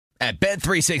At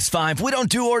Bet365, we don't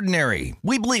do ordinary.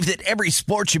 We believe that every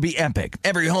sport should be epic.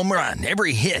 Every home run,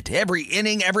 every hit, every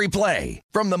inning, every play.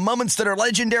 From the moments that are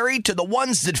legendary to the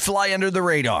ones that fly under the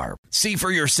radar. See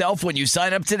for yourself when you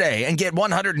sign up today and get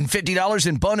 $150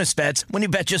 in bonus bets when you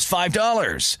bet just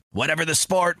 $5. Whatever the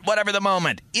sport, whatever the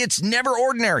moment, it's never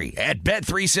ordinary at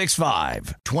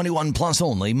Bet365. 21 plus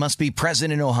only. Must be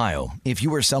present in Ohio. If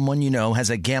you or someone you know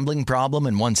has a gambling problem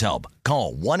and wants help,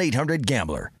 call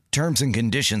 1-800-GAMBLER. Terms and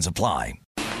conditions apply.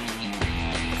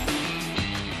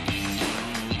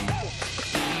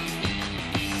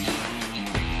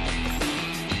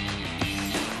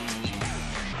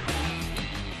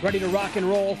 Ready to rock and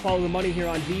roll. Follow the money here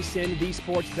on VSiN, the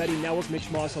Sports Betting Network.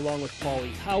 Mitch Moss along with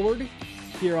Paulie Howard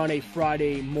here on a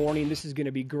Friday morning. This is going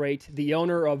to be great. The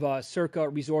owner of Circa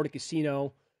Resort and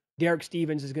Casino, Derek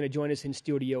Stevens, is going to join us in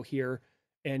studio here.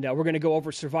 And we're going to go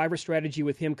over Survivor strategy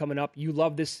with him coming up. You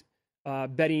love this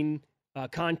betting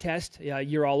contest.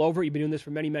 You're all over. You've been doing this for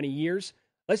many, many years.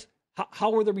 How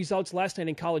were the results last night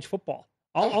in college football?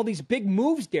 All these big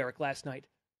moves, Derek, last night.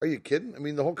 Are you kidding? I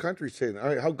mean, the whole country's saying, all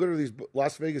right, how good are these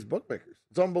Las Vegas bookmakers?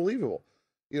 It's unbelievable.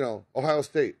 You know, Ohio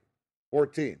State,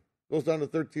 14. Goes down to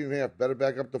 13.5. Bet it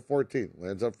back up to 14.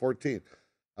 Lands on 14.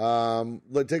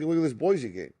 Let's take a look at this Boise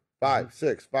game.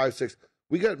 5-6, 5-6.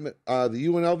 We got the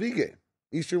UNLV game.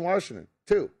 Eastern Washington,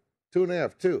 2.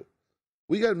 2.5, 2.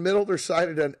 We got middle or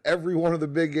sided on every one of the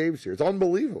big games here. It's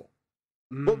unbelievable.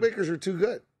 Bookmakers are too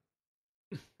good.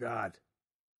 God,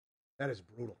 that is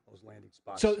brutal. Those landing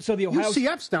spots. So the Ohio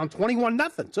UCF's down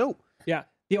 21-0 too. Yeah,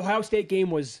 the Ohio State game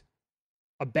was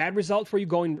a bad result for you,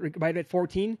 going right at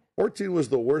 14. 14 was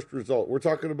the worst result. We're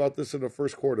talking about this in the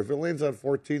first quarter. If it lands on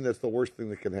 14, that's the worst thing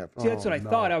that can happen. See, that's what I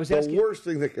thought. I was the asking, worst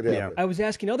thing that could happen. I was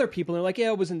asking other people, and they're like, yeah,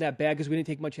 it wasn't that bad because we didn't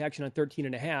take much action on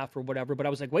 13.5 or whatever. But I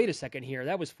was like, wait a second here.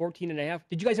 That was 14.5.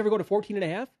 Did you guys ever go to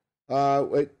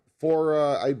 14.5?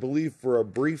 I believe for a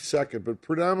brief second, but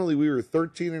predominantly we were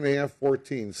 13.5,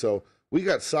 14. So we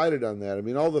got sided on that. I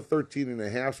mean, all the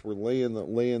 13.5s were laying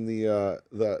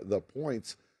the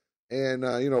points. And,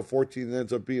 14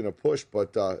 ends up being a push,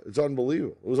 but it's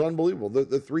unbelievable. It was unbelievable.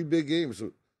 The three big games,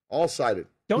 all sided.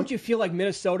 Don't you feel like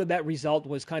Minnesota, that result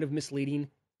was kind of misleading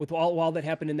with all that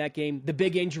happened in that game? The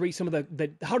big injury, some of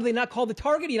the how do they not call the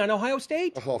targeting on Ohio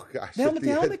State? Oh, gosh. The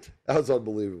helmet? That was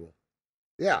unbelievable.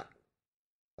 Yeah.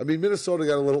 I mean, Minnesota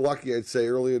got a little lucky, I'd say,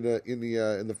 early in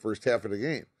the first half of the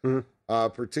game,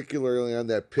 particularly on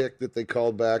that pick that they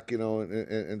called back,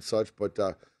 and such.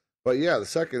 But yeah, the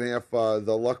second half,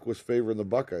 the luck was favoring the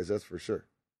Buckeyes. That's for sure.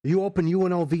 You opened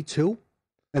UNLV 2,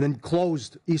 and then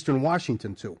closed Eastern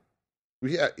Washington 2.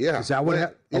 Yeah. Is that what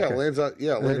happened? Yeah, okay. lands on.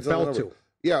 Yeah, lands on the number. 2.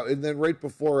 Yeah, and then right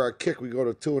before our kick, we go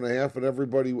to 2.5, and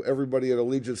everybody at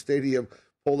Allegiant Stadium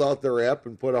pulled out their app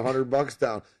and put $100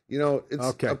 down.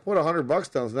 I put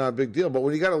 $100 down is not a big deal, but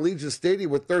when you got Allegiant Stadium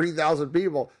with 30,000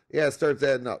 people, yeah, it starts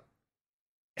adding up.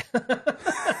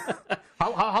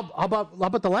 How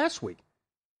about the last week?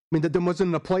 I mean, there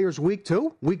wasn't a players' week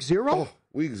too? Week 0? Oh,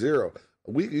 week 0.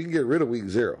 You can get rid of week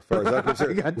 0, as far as I'm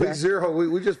concerned. Week 0,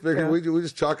 we just figured we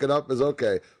just chalk it up as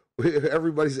okay.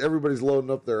 Everybody's loading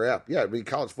up their app. Yeah, I mean,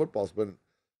 college football's been,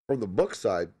 from the book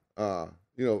side,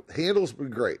 handle's been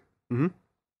great. Mm-hmm.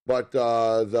 But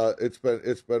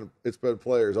it's been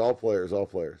players, all players.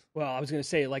 Well, I was going to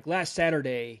say, like last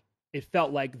Saturday, it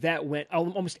felt like that went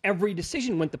almost every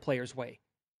decision went the players' way.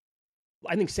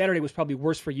 I think Saturday was probably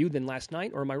worse for you than last night,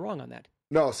 or am I wrong on that?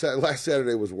 No, last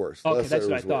Saturday was worse. Okay, that's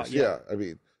what I thought. Yeah, I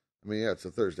mean, yeah, it's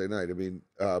a Thursday night. I mean,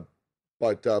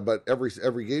 but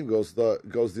every game goes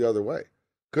the other way.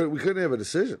 We couldn't have a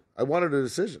decision. I wanted a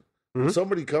decision. Mm-hmm.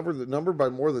 Somebody covered the number by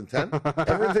more than 10.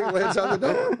 Everything lands on the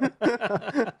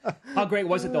number. How great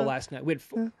was it though last night? We had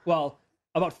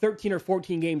about 13 or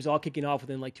 14 games all kicking off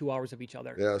within like 2 hours of each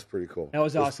other. Yeah, it was pretty cool. That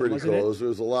was awesome. Pretty cool. It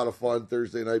was a lot of fun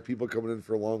Thursday night. People coming in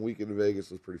for a long weekend in Vegas.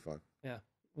 It was pretty fun. Yeah.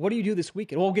 What do you do this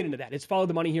weekend? We'll get into that. It's Follow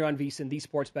the Money here on VSiN, the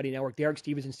Sports Betting Network. Derek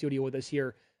Stevens in studio with us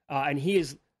here, and he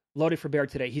is loaded for bear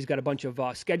today. He's got a bunch of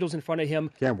schedules in front of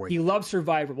him. Can't wait. He loves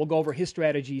Survivor. We'll go over his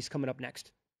strategies coming up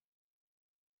next.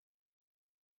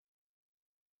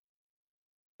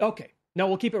 Okay. No,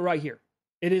 we'll keep it right here.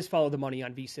 It is Follow the Money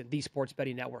on VSiN, the Sports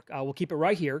Betting Network. We'll keep it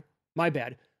right here. My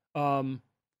bad.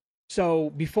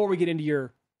 So before we get into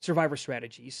your Survivor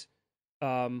strategies,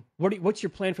 what's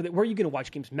your plan for that? Where are you going to watch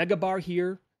games? Mega Bar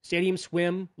here, Stadium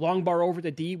Swim, Long Bar over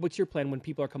the D. What's your plan when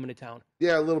people are coming to town?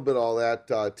 Yeah, a little bit of all that.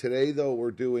 Today though,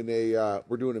 we're doing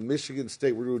a Michigan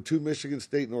State. We're doing 2 Michigan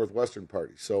State Northwestern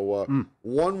parties. So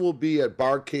one will be at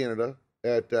Bar Canada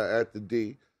at the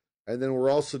D. And then we're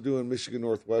also doing Michigan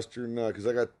Northwestern because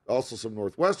I got also some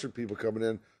Northwestern people coming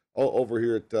in over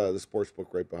here at the sports book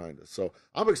right behind us. So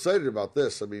I'm excited about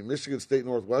this. I mean, Michigan State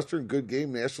Northwestern, good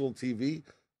game, national TV,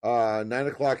 9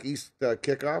 o'clock East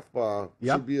kickoff.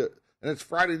 Should be and it's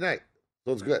Friday night,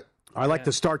 so it's good. I like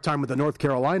the start time with the North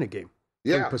Carolina game.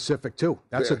 Yeah. Pacific, too.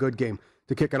 That's a good game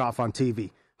to kick it off on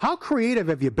TV. How creative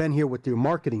have you been here with your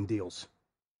marketing deals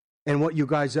and what you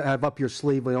guys have up your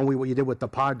sleeve? What you did with the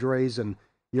Padres and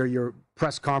your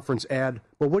press conference ad.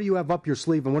 But what do you have up your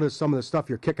sleeve, and what is some of the stuff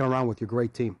you're kicking around with your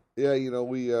great team? Yeah,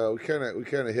 we kind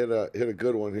of hit a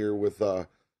good one here with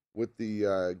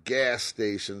the gas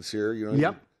stations here.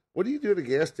 Yep. What do you do at a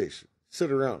gas station?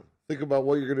 Sit around, think about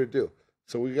what you're going to do.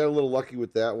 So we got a little lucky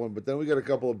with that one, but then we got a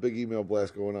couple of big email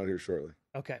blasts going on here shortly.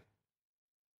 Okay.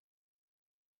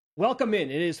 Welcome in.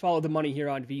 It is Follow the Money here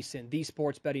on VSiN, the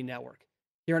Sports Betting Network.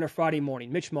 Here on a Friday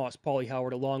morning, Mitch Moss, Paulie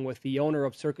Howard, along with the owner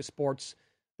of Circa Sports,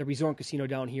 the resort and casino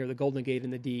down here, the Golden Gate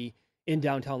and the D in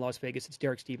downtown Las Vegas. It's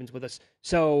Derek Stevens with us.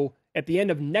 So at the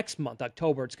end of next month,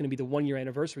 October, it's going to be the 1-year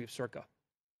anniversary of Circa.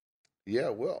 Yeah,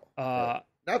 it will. Not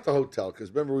the hotel, because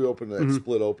remember we opened that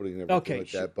split opening and everything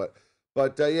that.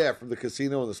 But yeah, from the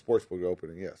casino and the sportsbook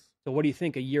opening, yes. So what do you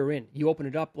think a year in? You open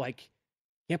it up like,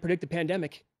 can't predict the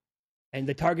pandemic. And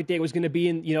the target date was going to be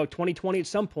in 2020 at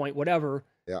some point, whatever.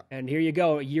 Yeah. And here you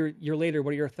go, a year later.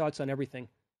 What are your thoughts on everything?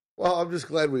 Well, I'm just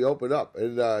glad we opened up.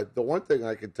 And the one thing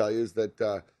I can tell you is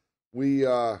that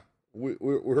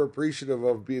we're appreciative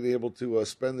of being able to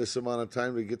spend this amount of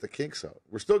time to get the kinks out.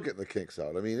 We're still getting the kinks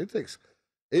out. I mean, it takes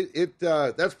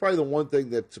that's probably the one thing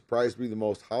that surprised me the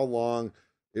most, how long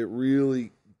it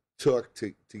really took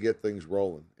to get things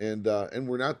rolling. And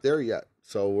we're not there yet.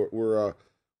 So we're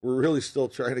really still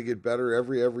trying to get better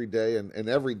every day, and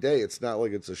every day it's not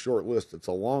like it's a short list; it's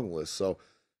a long list. So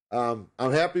I'm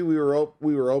happy we were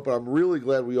open. I'm really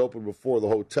glad we opened before the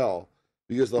hotel,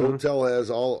 because the hotel has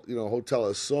hotel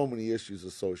has so many issues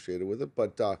associated with it.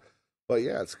 But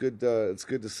yeah, it's good. It's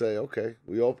good to say, okay,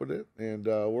 we opened it and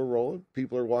we're rolling.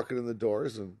 People are walking in the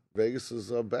doors, and Vegas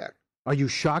is back. Are you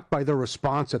shocked by the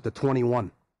response at the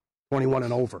 21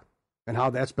 and over, and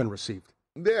how that's been received?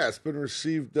 Yeah, it's been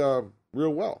received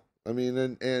real well. I mean,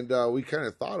 and we kind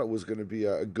of thought it was going to be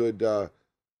a good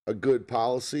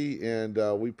policy,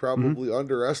 and we probably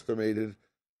underestimated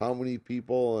how many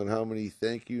people and how many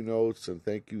thank you notes and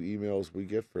thank you emails we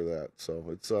get for that. So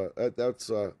it's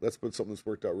that's been something that's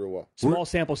worked out real well. Small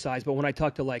sample size, but when I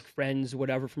talk to like friends,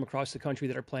 whatever, from across the country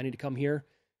that are planning to come here,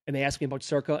 and they ask me about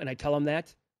Circa, and I tell them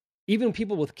that, even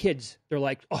people with kids, they're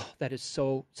like, "Oh, that is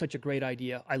such a great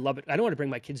idea. I love it. I don't want to bring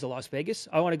my kids to Las Vegas.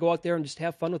 I want to go out there and just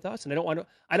have fun with us, and I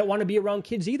don't want to be around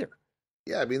kids either."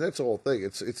 Yeah, I mean, that's the whole thing.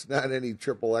 It's not any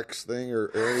XXX thing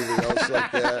or anything else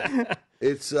like that.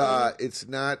 It's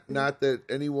not that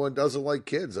anyone doesn't like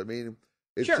kids. I mean,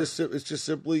 it's just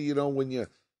simply, when you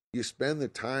spend the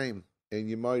time, and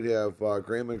you might have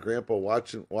grandma and grandpa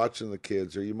watching the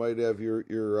kids, or you might have your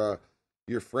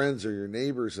friends or your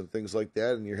neighbors and things like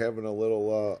that, and you're having a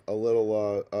little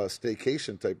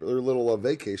staycation type, or a little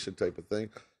vacation type of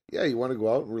thing. Yeah, you want to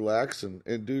go out and relax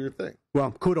and do your thing.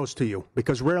 Well, kudos to you,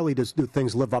 because rarely do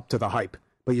things live up to the hype.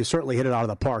 But you certainly hit it out of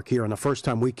the park here. And the first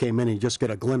time we came in, and you just get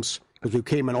a glimpse, because we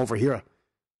came in over here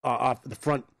off the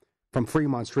front from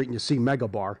Fremont Street, and you see Mega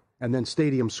Bar, and then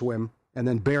Stadium Swim, and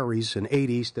then Barry's and 8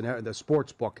 East and the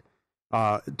sports book.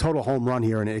 Total home run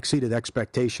here, and it exceeded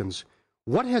expectations.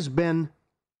 What has been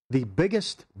the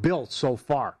biggest bill so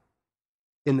far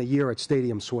in the year at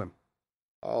Stadium Swim?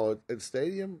 Oh, at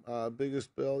Stadium,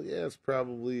 biggest bill? Yeah, it's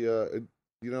probably, I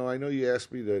know you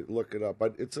asked me to look it up,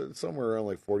 but it's somewhere around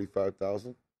like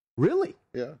 $45,000. Really?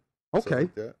 Yeah. Okay.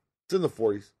 Like that. It's in the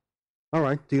 40s. All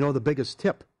right. Do you know the biggest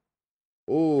tip?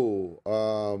 Oh,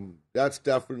 that's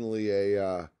definitely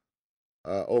a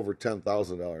over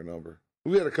 $10,000 number.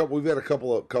 We've had a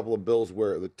couple of bills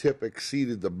where the tip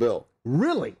exceeded the bill.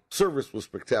 Really? Service was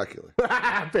spectacular.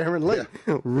 Apparently.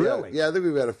 Yeah. Really? Yeah, I think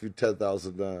we've had a few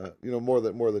 $10,000, more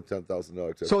than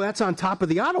 $10,000 tips. So that's on top of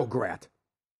the Autograt.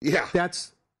 Yeah.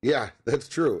 That's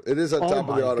true. It is on top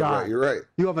of the Autograt. You're right.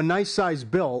 You have a nice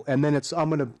sized bill, and then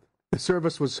the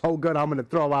service was so good, I'm gonna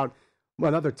throw out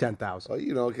another $10,000.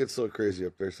 Well, it gets so crazy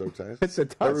up there sometimes. It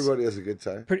does. Everybody has a good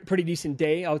time. Pretty decent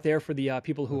day out there for the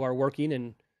people who are working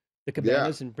and the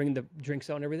cabanas and bringing the drinks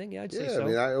out and everything. Yeah, I'd say so. Yeah, I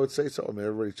mean, I would say so. I mean,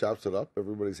 everybody chops it up.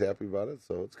 Everybody's happy about it,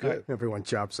 so it's good. Right. Everyone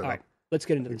chops it up. Right. Let's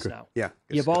get into this now. Yeah.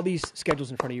 You have all these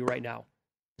schedules in front of you right now.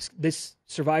 This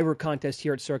Survivor contest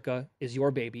here at Circa is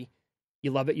your baby. You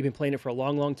love it. You've been playing it for a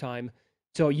long, long time.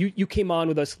 So you came on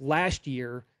with us last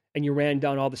year, and you ran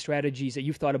down all the strategies that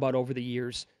you've thought about over the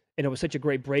years, and it was such a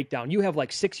great breakdown. You have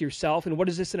like 6 yourself, and what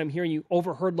is this that I'm hearing? You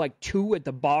overheard like 2 at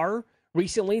the bar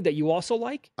recently that you also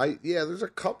like? There's a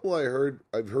couple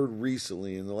I've heard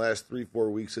recently in the last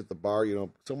 3-4 weeks at the bar. You know,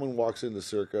 someone walks into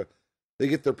Circa, they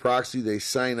get their proxy, they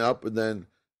sign up, and then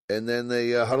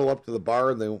they huddle up to the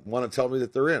bar and they want to tell me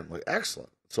that they're in. I'm like, excellent.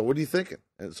 So what are you thinking?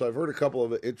 And so I've heard a couple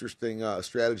of interesting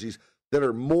strategies that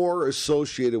are more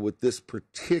associated with this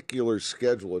particular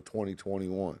schedule of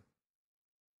 2021.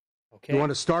 Okay. You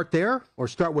want to start there or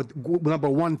start with number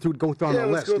one go through on the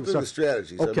list? Let's go through the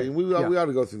strategies. Okay. I mean, we ought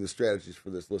to go through the strategies for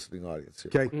this listening audience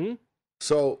here. Okay. Mm-hmm.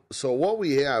 So what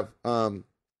we have, the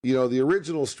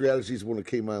original strategies when it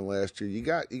came on last year, you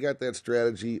got that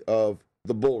strategy of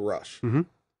the bull rush. Mm-hmm.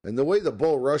 And the way the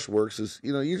bull rush works is,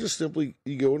 you just simply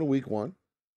you go into week one,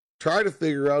 try to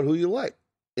figure out who you like.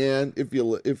 And if you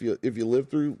live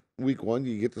through week one,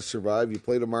 you get to survive, you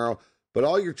play tomorrow, but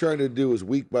all you're trying to do is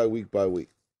week by week by week.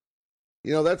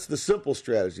 That's the simple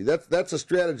strategy. That's a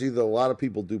strategy that a lot of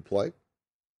people do play.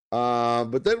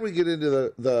 But then we get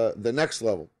into the next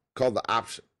level called the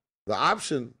option. The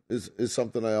option is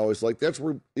something I always like. That's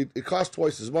where it costs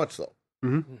twice as much though.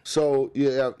 Mm-hmm. So you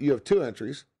have 2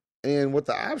 entries, and what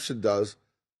the option does,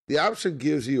 the option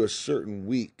gives you a certain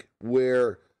week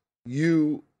where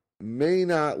you may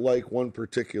not like one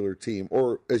particular team,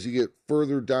 or as you get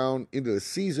further down into the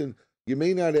season, you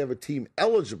may not have a team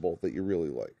eligible that you really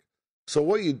like. So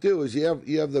what you do is you have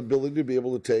the ability to be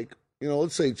able to take,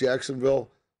 let's say Jacksonville,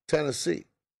 Tennessee.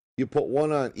 You put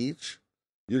one on each.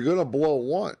 You're going to blow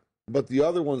one, but the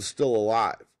other one's still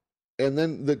alive. And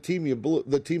then the team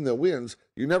that wins,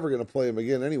 you're never going to play them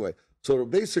again anyway. So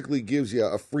it basically gives you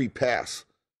a free pass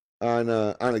on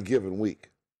a given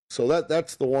week. So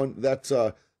that's the one. That's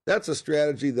a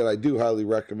strategy that I do highly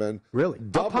recommend. Really?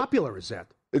 How popular is that?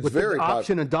 It's with very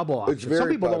option and double option. It's very Some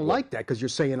people popular. don't like that because you're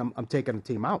saying I'm taking a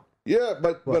team out. Yeah,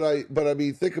 but I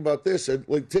mean, think about this.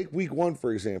 Like, take week one,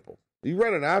 for example. You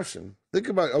run an option. Think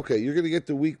about, okay, you're going to get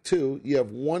to week 2. You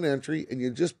have 1 entry, and you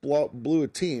just blew a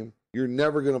team. You're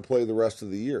never going to play the rest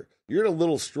of the year. You're in a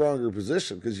little stronger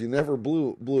position because you never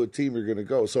blew a team you're going to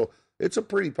go. So it's a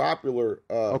pretty popular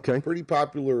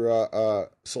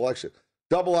selection.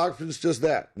 Double options, just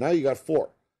that. Now you got 4.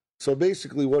 So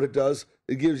basically, what it does,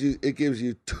 it gives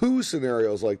you 2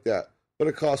 scenarios like that, but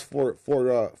it costs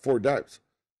four dimes.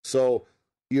 So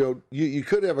you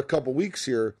could have a couple weeks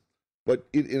here, but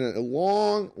in a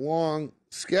long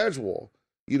schedule,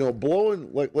 blowing,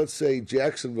 like, let's say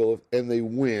Jacksonville and they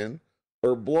win,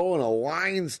 or blowing a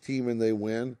Lions team and they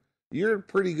win, you're in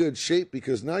pretty good shape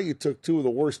because now you took 2 of the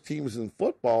worst teams in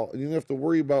football, and you don't have to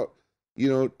worry about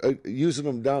using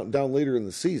them down later in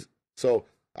the season. So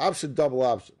option, double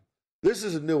option. This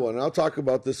is a new one. I'll talk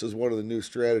about this as one of the new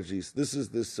strategies. This is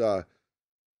this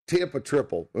Tampa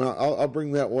triple. I'll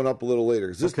bring that one up a little later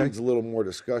because this needs a little more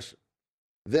discussion.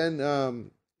 Then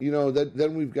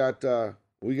then we've got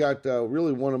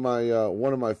really one of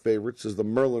my favorites is the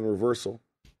Merlin reversal,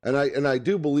 and I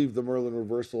do believe the Merlin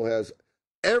reversal has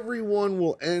everyone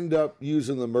will end up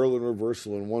using the Merlin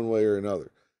reversal in one way or another.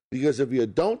 Because if you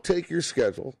don't take your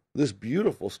schedule, this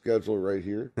beautiful schedule right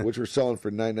here, which we're selling for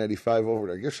 $9.95 over at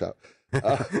our gift shop,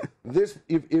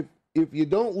 if you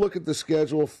don't look at the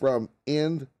schedule from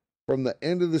the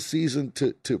end of the season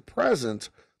to present,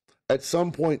 at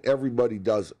some point everybody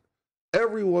does it.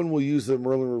 Everyone will use the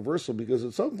Merlin reversal because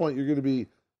at some point you're going to be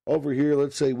over here,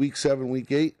 let's say week 7,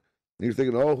 week 8, and you're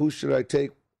thinking, oh, who should I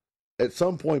take? At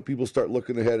some point, people start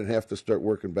looking ahead and have to start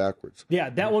working backwards. Yeah,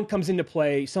 that one comes into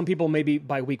play. Some people maybe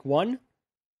by week 1,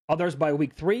 others by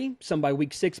week 3, some by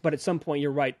week 6. But at some point,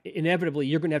 you're right. Inevitably,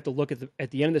 you're going to have to look at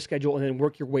the end of the schedule and then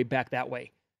work your way back that way.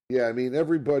 Yeah, I mean,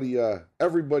 everybody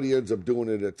ends up doing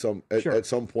it at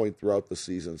some point throughout the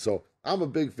season. So I'm a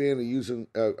big fan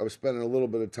of spending a little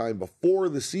bit of time before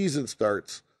the season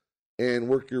starts and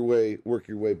work your way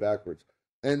backwards.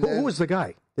 And who was the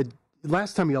guy?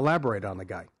 Last time you elaborated on the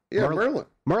guy. Yeah,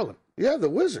 Merlin. Yeah, the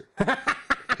wizard.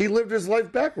 He lived his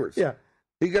life backwards. Yeah.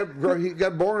 He got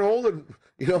born old, and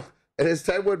and as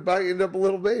time went by, he ended up a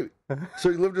little baby.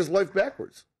 So he lived his life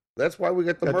backwards. That's why we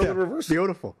got the Merlin reversal.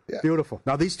 Beautiful. Yeah. Beautiful.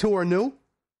 Now these 2 are new.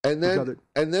 And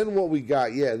then what we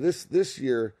got? Yeah, this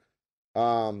year,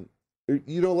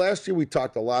 last year we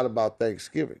talked a lot about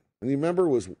Thanksgiving, and you remember it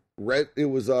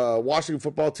was Washington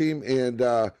football team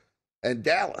and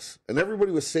Dallas, and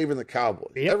everybody was saving the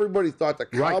Cowboys. Yep. Everybody thought the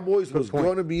Cowboys was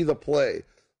going to be the play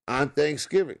on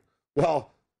Thanksgiving. Well,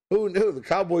 who knew? The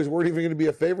Cowboys weren't even going to be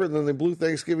a favorite, and then they blew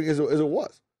Thanksgiving as it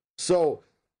was. So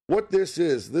what this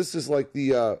is like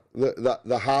the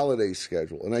holiday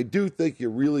schedule, and I do think you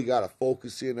really got to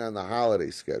focus in on the holiday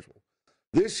schedule.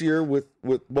 This year, with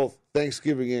both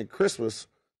Thanksgiving and Christmas,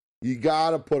 you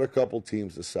got to put a couple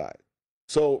teams aside.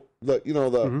 So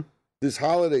this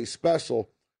holiday special,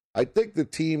 I think the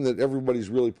team that everybody's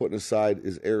really putting aside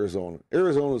is Arizona.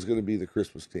 Arizona is going to be the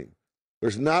Christmas team.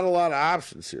 There's not a lot of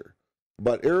options here,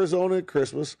 but Arizona at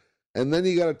Christmas, and then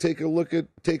you got to take a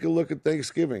look at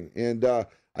Thanksgiving. And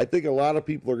I think a lot of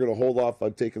people are going to hold off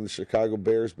on taking the Chicago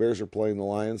Bears. Bears are playing the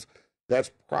Lions.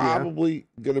 That's probably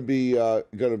going to be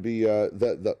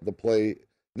the play.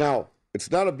 Now,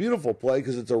 it's not a beautiful play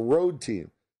because it's a road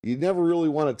team. You never really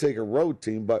want to take a road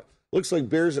team, but looks like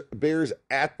Bears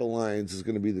at the Lions is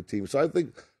going to be the team. So I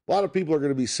think a lot of people are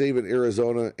going to be saving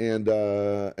Arizona and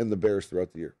the Bears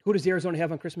throughout the year. Who does Arizona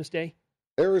have on Christmas Day?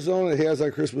 Arizona has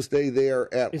on Christmas Day, they are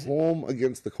at home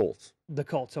against the Colts. The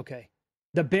Colts, okay.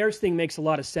 The Bears thing makes a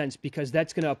lot of sense because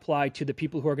that's going to apply to the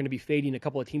people who are going to be fading a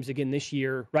couple of teams again this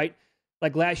year, right?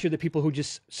 Like last year, the people who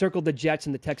just circled the Jets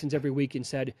and the Texans every week and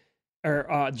said,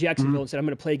 or Jacksonville and said, I'm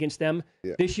going to play against them.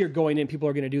 Yeah. This year going in, people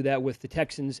are going to do that with the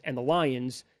Texans and the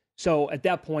Lions. So at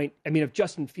that point, I mean, if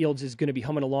Justin Fields is going to be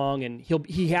humming along and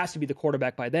he has to be the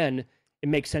quarterback by then, it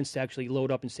makes sense to actually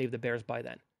load up and save the Bears by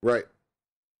then. Right.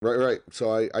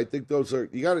 So I think those are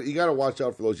you got to watch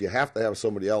out for those. You have to have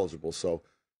somebody eligible. So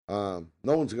no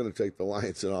one's going to take the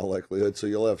Lions in all likelihood. So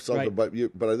you'll have something,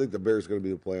 right. but I think the Bears are going to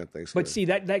be the play on Thanksgiving. But see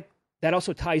that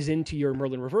also ties into your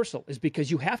Merlin reversal is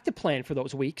because you have to plan for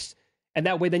those weeks, and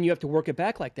that way then you have to work it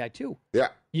back like that too. Yeah,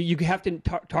 you have to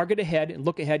target ahead and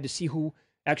look ahead to see who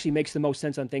actually makes the most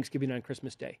sense on Thanksgiving and on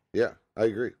Christmas Day. Yeah, I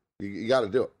agree. You got to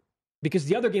do it. Because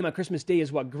the other game on Christmas Day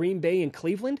is what, Green Bay and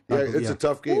Cleveland? Yeah, it's a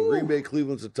tough game. Ooh. Green Bay,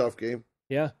 Cleveland's a tough game.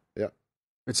 Yeah.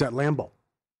 It's at Lambeau,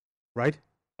 right?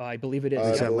 I believe it is.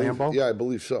 It's at Lambeau? Yeah, I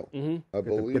believe so. Mm-hmm. I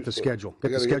believe Get the schedule.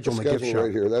 Get the schedule in the gift shop.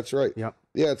 Right here. That's right. Yeah.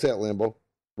 Yeah, it's at Lambeau.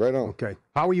 Right on. Okay.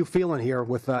 How are you feeling here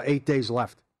with 8 days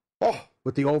left? Oh,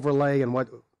 with the overlay and what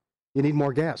you need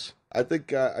more gas. I think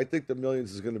the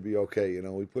millions is going to be okay. You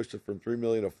know, we pushed it from 3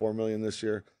 million to 4 million this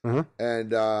year,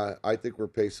 and I think we're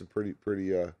pacing pretty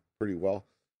well.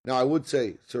 Now, I would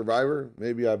say Survivor,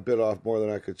 maybe I bit off more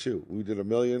than I could chew. We did $1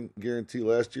 million guarantee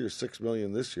last year, 6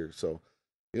 million this year. So,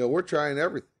 you know, we're trying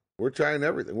everything. We're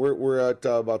at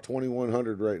about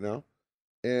 2,100 right now,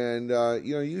 and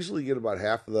you know, usually get about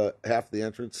half the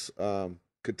entrance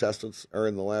contestants are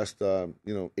in the last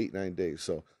 8-9 days.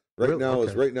 So right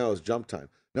now is jump time.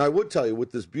 Now, I would tell you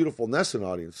with this beautiful NESN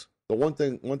audience, the one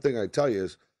thing I tell you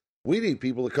is we need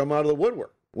people to come out of the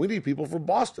woodwork. We need people from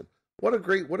Boston. What a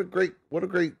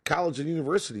great college and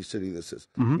university city this is.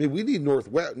 Mm-hmm. I mean, we need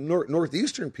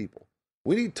Northeastern people.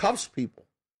 We need Tufts people.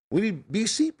 We need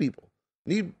BC people.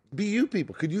 We need BU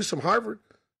people. Could use some Harvard.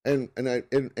 And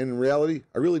in reality,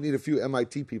 I really need a few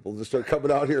MIT people to start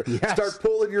coming out here. Yes. Start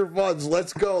pulling your funds.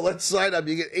 Let's go. Let's sign up.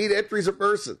 You get 8 entries a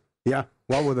person. Yeah.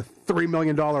 Well, with a $3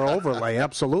 million overlay,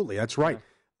 absolutely. That's right.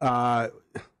 Do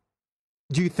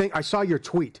you think, I saw your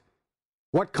tweet,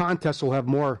 what contest will have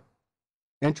more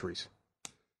entries?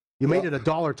 You made it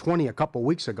 $1.20 a couple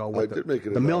weeks ago with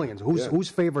the millions. Who's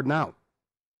favored now?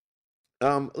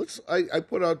 I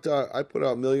put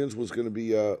out millions was going to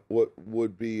be what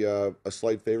would be a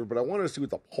slight favor, but I wanted to see what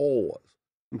the poll was.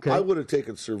 Okay. I would have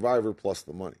taken Survivor plus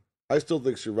the money. I still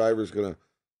think Survivor is gonna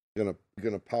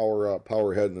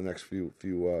power ahead in the next few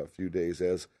days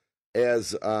as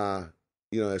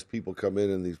people come in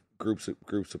and these groups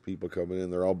of people coming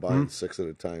in, they're all buying 6 at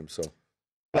a time. So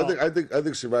I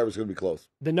think Survivor's going to be close.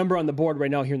 The number on the board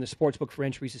right now here in the sportsbook for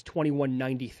entries is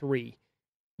 2193.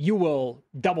 You will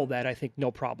double that, I think,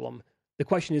 no problem. The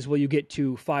question is, will you get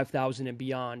to 5,000 and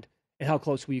beyond, and how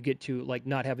close will you get to like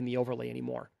not having the overlay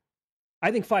anymore?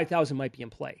 I think 5,000 might be in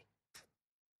play.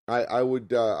 I would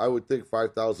think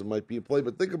 5,000 might be in play,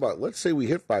 but think about it. Let's say we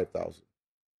hit 5,000.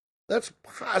 That's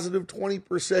positive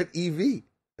 20% EV.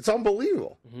 It's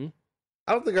unbelievable. Mm-hmm.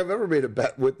 I don't think I've ever made a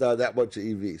bet with that much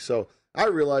EV. So I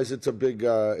realize it's a big.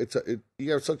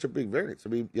 You have such a big variance. I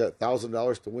mean, you got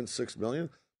 $1,000 to win $6 million.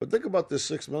 But think about this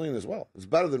 $6 million as well. It's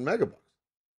better than Megabucks.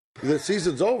 The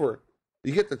season's over.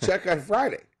 You get the check on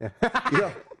Friday.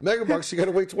 Megabucks, you got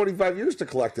to wait 25 years to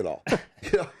collect it all.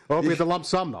 Well, we get the lump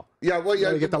sum though. Yeah, well,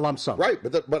 yeah, you get the lump sum, right?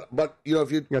 But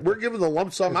if we're giving the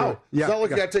lump sum out, it's not like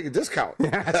you got to take a discount.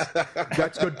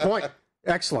 That's a good point.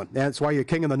 Excellent. That's why you're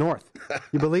king of the North.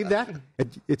 You believe that?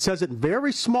 It says it in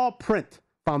very small print.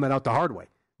 Found that out the hard way.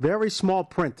 Very small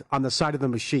print on the side of the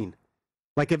machine.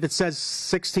 Like if it says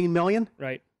 16 million,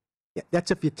 right? Yeah,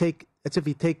 that's if you take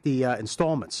the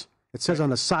installments. It says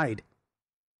on the side,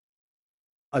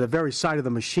 on the very side of the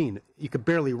machine, you could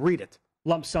barely read it.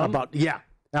 Lump sum.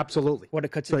 Absolutely. What it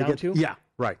cuts it down to? Yeah,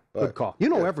 right. Good call. You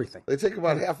know everything. They take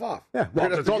about half off. Yeah,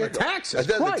 well, it's all the taxes. And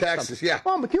then the taxes. Yeah.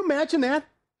 Oh, but can you imagine that?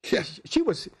 Yeah.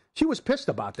 She was pissed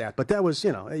about that, but that was,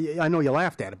 I know you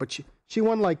laughed at it, but she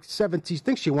won like 17. I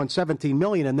think she won $17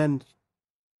 million, and then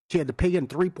she had to pay in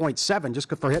 3.7 just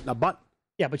for hitting a button.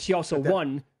 Yeah, but she also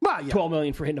won $12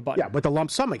 million for hitting a button. Yeah, but the lump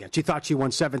sum again. She thought she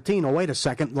won 17. Oh, wait a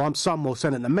second. Lump sum, we'll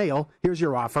send it in the mail. Here's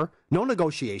your offer. No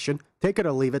negotiation. Take it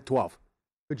or leave it. 12.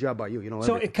 Good job by you.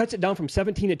 So it cuts it down from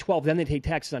 17 to 12. Then they take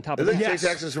taxes on top of that. that. They take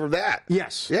taxes from that.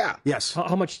 Yes. Yeah. Yes.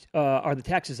 How much are the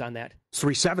taxes on that? It's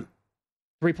 3.7.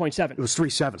 3.7. It was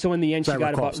 3.7. So in the end, she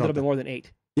got about a little bit more than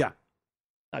 8. Yeah.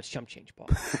 That's chump change, Paul.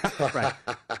 Right.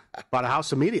 Bought a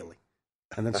house immediately,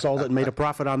 and then sold it and made a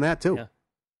profit on that too. Yeah.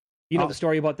 You know the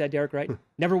story about that, Derek, right?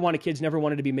 Never wanted kids, never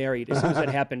wanted to be married. As soon as that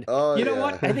happened, you know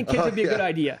what? I think kids would be a good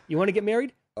idea. You want to get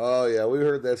married? Oh, yeah. We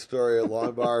heard that story at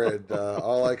Lawn Bar, and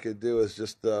all I could do is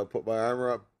just put my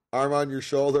arm on your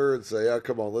shoulder and say,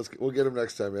 come on, we'll get him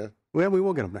next time, man. Well, we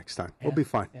will get him next time. We'll be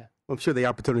fine. Yeah. I'm sure the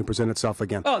opportunity will present itself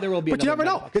again. Oh, there will be. But you never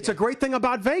know. It's a great thing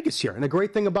about Vegas here, and a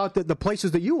great thing about the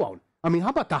places that you own. I mean, how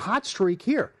about the hot streak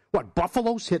here? What,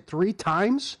 Buffalo's hit 3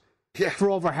 times? Yeah. For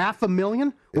over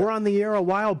 $500,000. Yeah. We're on the air a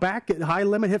while back at high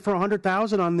limit hit for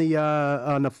 100,000 on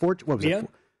the fortune. What was it?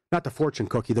 Not the fortune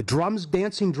cookie. The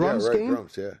dancing drums game.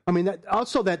 Drums, yeah. I mean,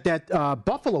 that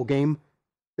Buffalo game,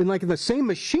 in the same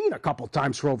machine a couple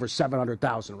times for over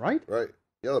 700,000, right? Right.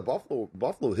 Yeah, the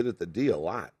Buffalo hit at the D a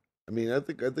lot. I mean, I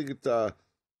think it's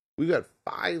we got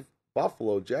 5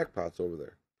 Buffalo jackpots over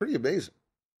there. Pretty amazing.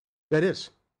 That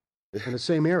is in the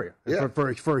same area. Yeah.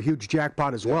 For a huge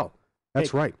jackpot as well.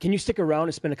 That's right. Can you stick around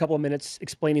and spend a couple of minutes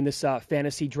explaining this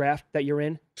fantasy draft that you're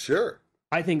in? Sure.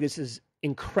 I think this is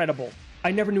incredible.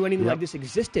 I never knew anything like this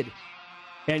existed.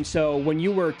 And so when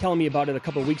you were telling me about it a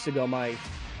couple of weeks ago, my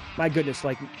goodness,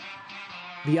 like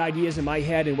the ideas in my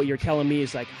head and what you're telling me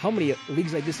is like how many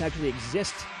leagues like this actually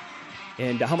exist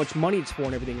and how much money it's for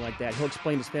and everything like that. He'll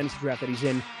explain this fantasy draft that he's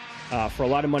in for a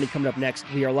lot of money coming up next.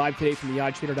 We are live today from the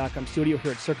OddsTrader.com studio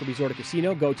here at Circa Resort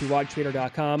Casino. Go to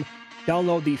OddsTrader.com.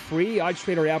 Download the free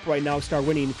OddsTrader app right now. Start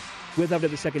winning with up to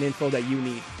the second info that you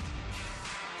need.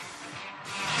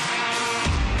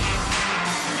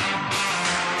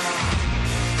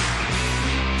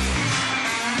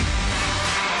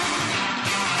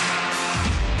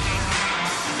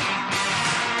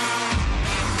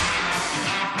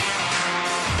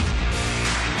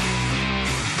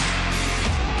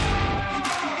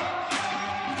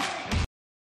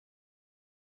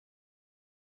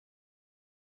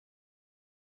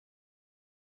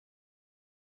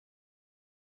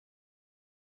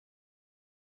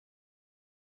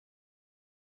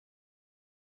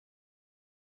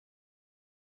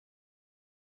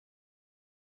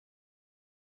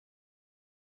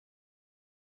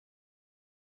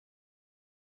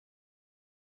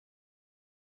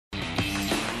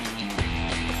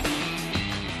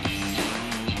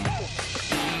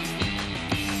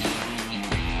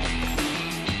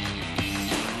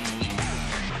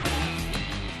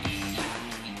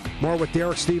 More with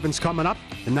Derek Stevens coming up,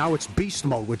 and now it's Beast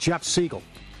Mode with Jeff Siegel.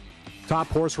 Top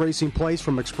horse racing plays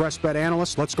from ExpressBet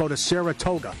analysts. Let's go to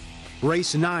Saratoga.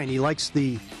 Race 9, he likes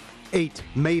the 8,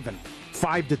 Maven,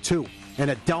 5-2. And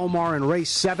at Del Mar in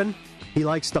race 7, he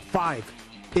likes the 5,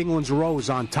 England's Rose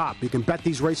on top. You can bet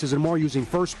these races and more using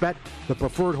First Bet, the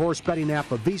preferred horse betting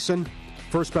app of VSiN.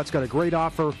 First Bet's got a great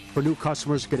offer for new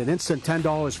customers. Get an instant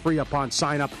 $10 free upon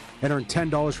sign-up and earn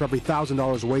 $10 for every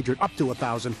 $1,000 wagered, up to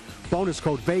 $1,000. Bonus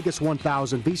code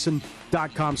Vegas1000,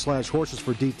 VSiN.com/horses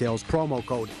for details. Promo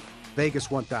code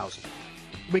Vegas1000.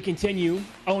 We continue.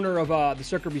 Owner of the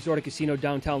Circa Resort Casino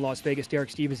downtown Las Vegas, Derek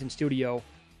Stevens in studio.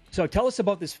 So tell us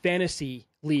about this fantasy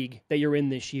league that you're in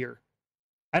this year.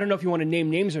 I don't know if you want to name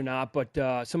names or not, but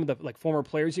some of the former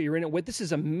players that you're in it with, this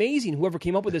is amazing. Whoever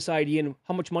came up with this idea and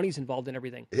how much money's involved in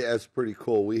everything. Yeah, it's pretty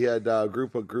cool. We had a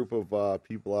group of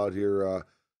people out here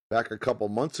back a couple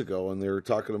months ago, and they were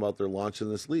talking about their launch in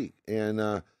this league.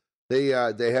 And they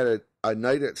had a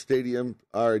night at Stadium,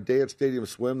 or a day at Stadium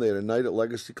Swim. They had a night at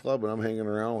Legacy Club, and I'm hanging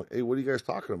around like, hey, what are you guys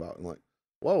talking about? And like,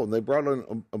 whoa! And they brought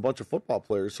in a bunch of football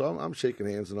players, so I'm shaking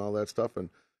hands and all that stuff. And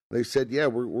they said, yeah,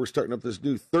 we're starting up this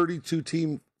new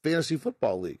 32-team fantasy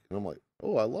football league. And I'm like,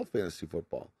 oh, I love fantasy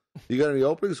football. You got any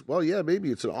openings? Well, yeah,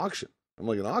 maybe it's an auction. I'm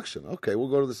like, an auction? Okay, we'll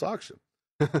go to this auction.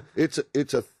 It's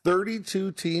a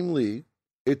 32-team league.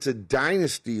 It's a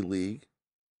dynasty league.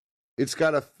 It's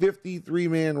got a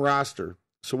 53-man roster,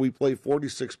 so we play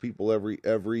 46 people every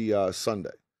Sunday.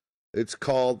 It's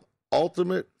called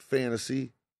Ultimate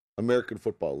Fantasy American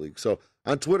Football League. So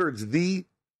on Twitter, it's the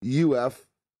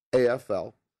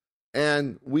UFAFL.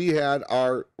 And we had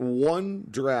our one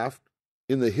draft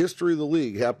in the history of the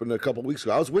league happened a couple weeks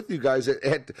ago. I was with you guys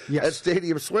at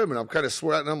Stadium Swim, and I'm kind of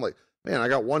sweating. I'm like, man, I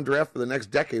got one draft for the next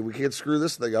decade. We can't screw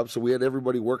this thing up. So we had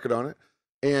everybody working on it.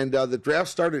 And the draft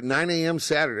started at 9 a.m.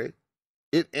 Saturday.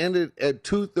 It ended at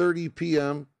 2:30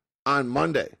 p.m. on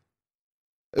Monday.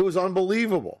 It was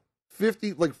unbelievable.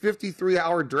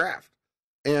 53-hour draft.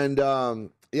 And,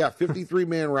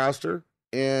 53-man roster.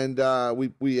 And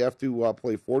we have to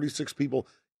play 46 people,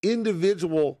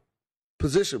 individual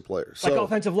position players. Like so,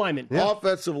 offensive linemen.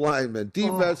 Offensive linemen,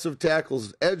 defensive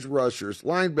tackles, edge rushers,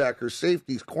 linebackers,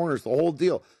 safeties, corners, the whole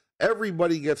deal.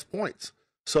 Everybody gets points.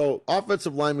 So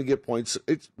offensive linemen get points.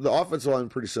 The offensive line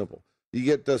is pretty simple. You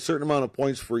get a certain amount of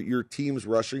points for your team's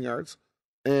rushing yards,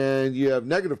 and you have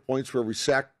negative points for every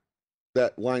sack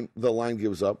that the line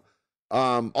gives up.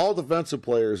 All defensive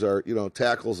players are,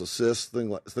 tackles, assists,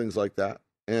 things like that,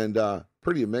 and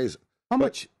pretty amazing. How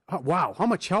much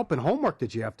help and homework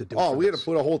did you have to do? Oh, we had to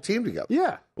put a whole team together.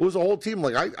 Yeah. It was a whole team.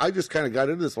 Like, I just kind of got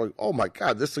into this, like, oh, my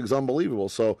God, this thing's unbelievable.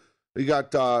 So we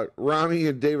got Rami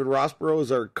and David Rossborough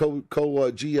as our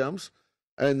co-GMs.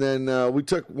 And then we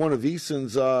took one of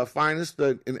Easton's finest,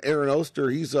 and Aaron Oster.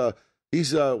 He's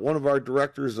one of our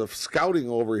directors of scouting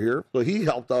over here, so he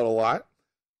helped out a lot.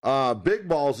 Big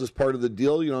Balls is part of the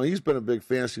deal. He's been a big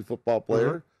fantasy football player.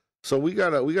 Mm-hmm. So we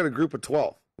got a group of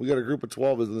 12. We got a group of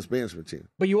 12 in this management team.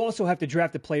 But you also have to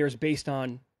draft the players based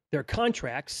on their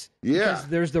contracts. Yeah. Because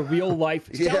there's the real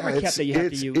life salary cap that you have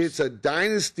to use. It's a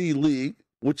dynasty league,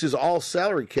 which is all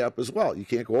salary cap as well. You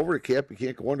can't go over the cap. You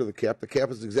can't go under the cap. The cap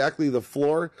is exactly the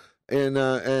floor, and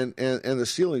the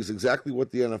ceiling is exactly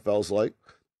what the NFL's like.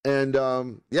 And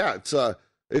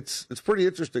it's pretty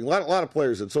interesting. A lot of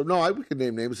players. And so we can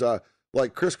name names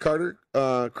like Chris Carter,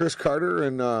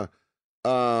 and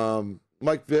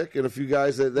Mike Vick and a few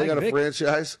guys. They got a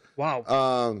franchise.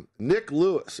 Wow. Nick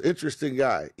Lewis, interesting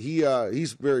guy.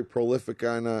 He's very prolific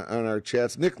on our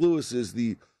chats. Nick Lewis is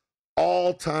the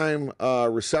all-time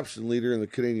reception leader in the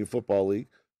Canadian Football League.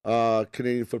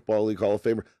 Canadian Football League Hall of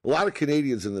Famer. A lot of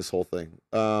Canadians in this whole thing.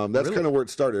 That's really kind of where it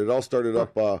started. It all started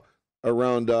up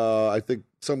around, I think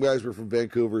some guys were from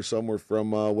Vancouver, some were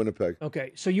from Winnipeg.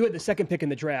 Okay, so you had the second pick in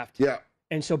the draft. Yeah.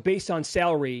 And so based on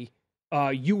salary,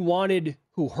 you wanted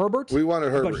who, Herbert? We wanted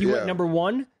Herbert, but he went number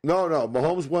one? No,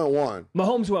 Mahomes went one.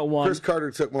 Mahomes went one. Chris Carter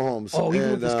took Mahomes. Oh,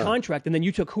 even with his contract, and then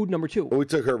you took who number two? Well, we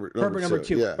took Herbert number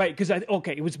two. Yeah. Right, because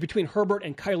it was between Herbert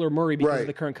and Kyler Murray because of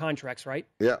the current contracts, right?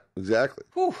 Yeah, exactly.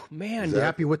 Whew, man. You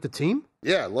happy with the team?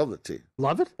 Yeah, I love the team.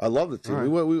 Love it? I love the team. Right.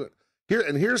 We went here,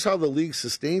 and here's how the league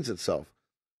sustains itself.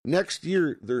 Next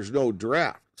year, there's no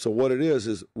draft. So what it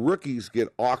is rookies get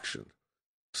auctioned.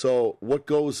 So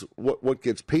what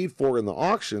gets paid for in the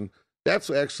auction, that's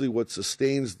actually what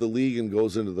sustains the league and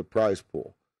goes into the prize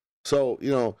pool. So,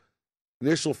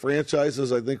 initial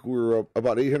franchises, I think we were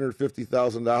about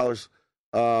 $850,000.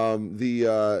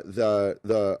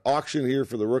 The auction here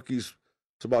for the rookies,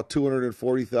 it's about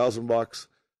 $240,000.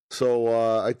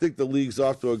 So I think the league's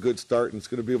off to a good start, and it's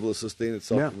going to be able to sustain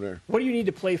itself from there. What do you need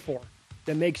to play for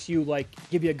that makes you,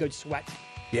 give you a good sweat?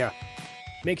 Yeah.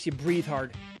 Makes you breathe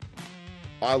hard?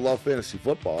 I love fantasy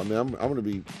football. I mean, I'm going to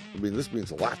be. This means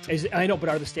a lot to me. I know, but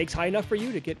are the stakes high enough for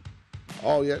you to get?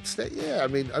 Oh yeah, I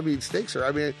mean, stakes are. How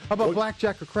about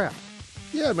blackjack or crap?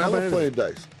 Yeah, I love playing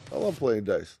dice. I love playing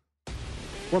dice.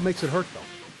 What makes it hurt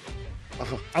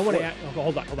though? I want to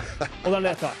hold on to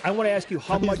that thought. I want to ask you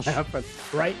how much,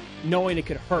 right? Knowing it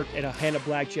could hurt at a hand of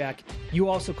blackjack. You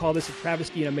also call this a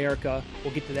travesty in America.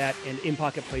 We'll get to that, and In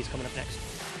Pocket Plays coming up next.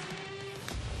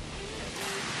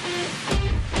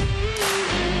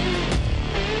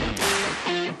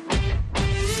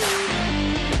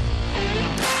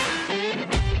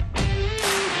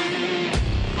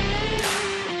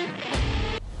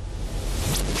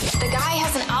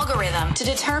 Algorithm to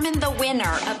determine the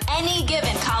winner of any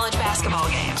given college basketball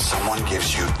game. Someone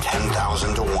gives you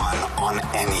 10,000 to 1 on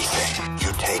anything.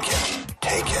 You take it.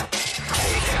 Take it.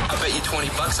 Take it. I bet you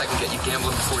 $20 I can get you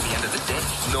gambling before the end of the day.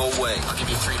 No way. I'll give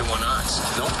you 3 to 1 odds.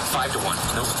 Nope. 5 to 1.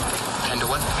 Nope. 10 to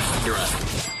 1. You're out.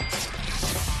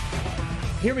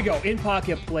 Here we go. In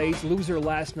Pocket Plays. Loser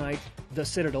last night. The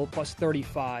Citadel plus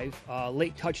 35.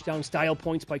 Late touchdown style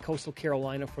points by Coastal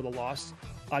Carolina for the loss.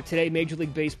 Today, Major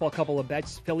League Baseball, a couple of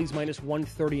bets. Phillies minus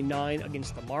 139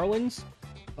 against the Marlins.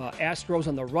 Astros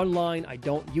on the run line. I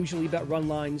don't usually bet run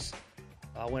lines.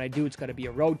 When I do, it's got to be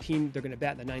a road team. They're going to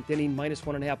bat in the ninth inning. Minus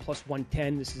 1.5 plus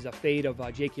 110. This is a fade of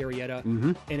Jake Arrieta.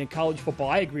 Mm-hmm. And in college football,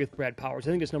 I agree with Brad Powers.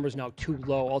 I think this number is now too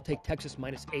low. I'll take Texas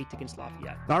minus 8 against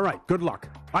Lafayette. All right, good luck.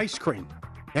 Ice cream.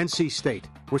 NC State,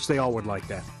 which they all would like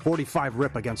that. 45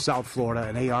 rip against South Florida,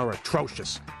 and they are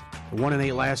atrocious.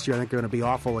 1-8 last year. I think they're going to be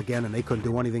awful again, and they couldn't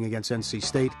do anything against NC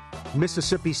State.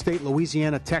 Mississippi State,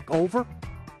 Louisiana Tech over.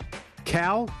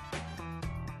 Cal,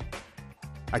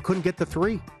 I couldn't get the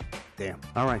 3. Damn.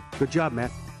 All right. Good job,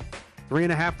 Matt.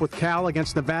 3.5 with Cal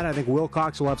against Nevada. I think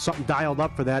Wilcox will have something dialed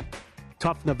up for that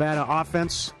tough Nevada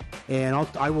offense. And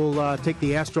I will take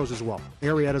the Astros as well.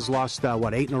 Arrieta's lost,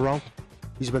 8 in a row?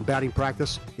 He's been batting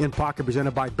practice. In Pocket,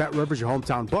 presented by Bet Rivers, your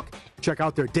hometown book. Check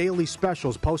out their daily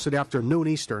specials posted after noon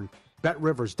Eastern.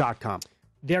 BetRivers.com.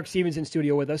 Derek Stevens in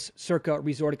studio with us, Circa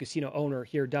Resort and Casino owner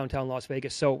here downtown Las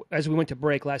Vegas. So as we went to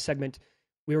break last segment,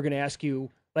 we were going to ask you,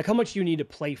 like, how much do you need to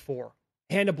play for?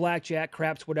 Hand of blackjack,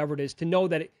 craps, whatever it is, to know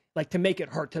that, to make it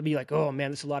hurt, to be like, oh, man,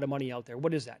 there's a lot of money out there.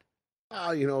 What is that?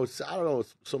 I don't know.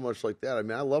 It's so much like that. I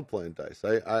mean, I love playing dice.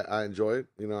 I enjoy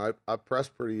it. I press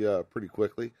pretty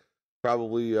quickly,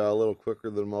 probably a little quicker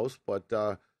than most, but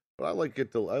I like to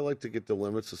get the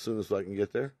limits as soon as I can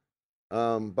get there.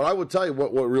 But I would tell you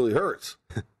what really hurts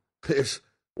is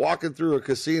walking through a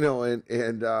casino and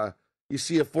you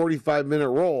see a 45-minute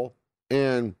roll,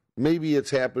 and maybe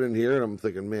it's happening here, and I'm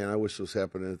thinking, man, I wish it was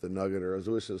happening at the Nugget, or I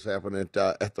wish it was happening at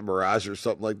the Mirage or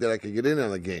something like that. I could get in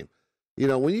on the game.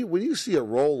 When you see a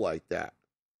roll like that,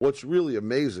 what's really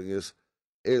amazing is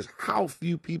how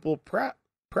few people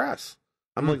press.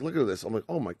 I'm like, look at this. I'm like,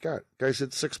 oh my God, guy's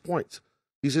hit 6 points.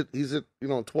 He's at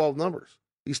 12 numbers.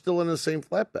 He's still in the same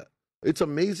flat bet. It's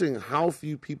amazing how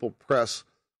few people press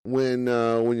when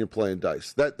you're playing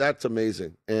dice. That's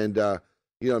amazing, and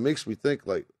it makes me think,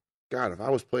 like, God, if I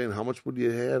was playing, how much would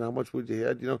you had? How much would you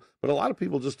had? But a lot of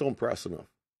people just don't press enough.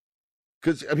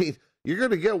 Because you're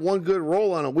going to get one good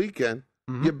roll on a weekend.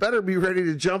 Mm-hmm. You better be ready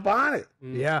to jump on it.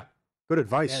 Mm. Yeah, good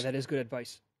advice. Yeah, that is good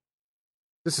advice.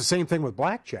 It's the same thing with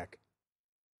blackjack.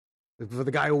 For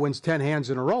the guy who wins 10 hands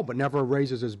in a row but never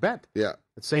raises his bet. Yeah.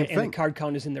 It's the same thing. And the card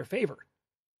count is in their favor.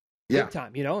 Yeah. Big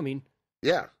time,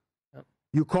 Yeah.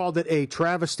 You called it a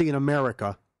travesty in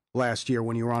America last year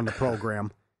when you were on the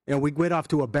program. And we went off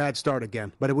to a bad start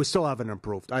again, but we still haven't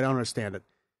improved. I don't understand it.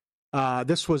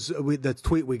 This was the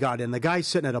tweet we got in. The guy's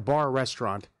sitting at a bar or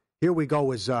restaurant. Here we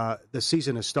go as the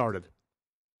season has started.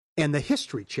 And the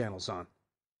History Channel's on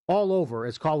all over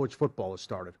as college football has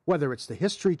started. Whether it's the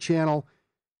History Channel,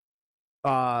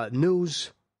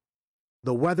 news,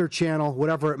 the Weather Channel,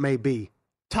 whatever it may be.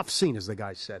 Tough scene, as the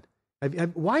guy said.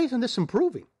 Why isn't this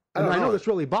improving? I know this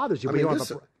really bothers you.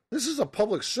 This is a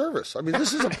public service.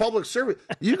 This is a public service.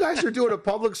 You guys are doing a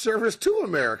public service to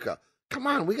America. Come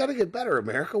on, we got to get better,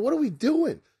 America. What are we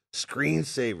doing?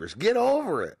 Screensavers, get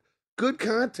over it. Good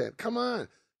content. Come on.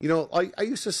 I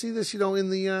used to see this, in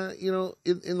the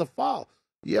in the fall.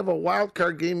 You have a wild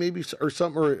card game, maybe, or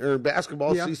something, or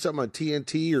basketball. Yeah. See something on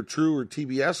TNT or True or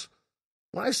TBS.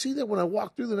 When I see that, when I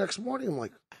walk through the next morning, I'm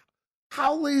like,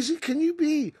 how lazy can you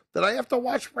be that I have to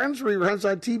watch Friends reruns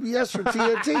on TBS or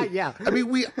TNT? Yeah.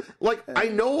 I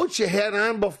know what you had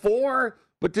on before,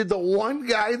 but did the one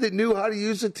guy that knew how to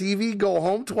use the TV go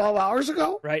home 12 hours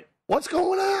ago? Right. What's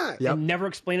going on? Yep. And never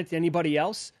explain it to anybody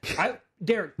else.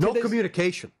 Derek, no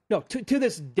communication. No, to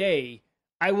this day,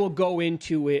 I will go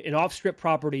into an off-strip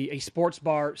property, a sports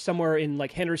bar somewhere in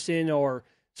like Henderson or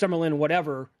Summerlin,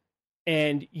 whatever,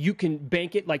 and you can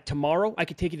bank it like tomorrow. I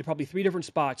could take you to probably 3 different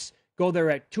spots. Go there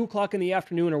at 2:00 in the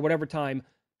afternoon or whatever time.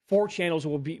 4 channels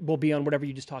will be on whatever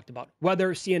you just talked about.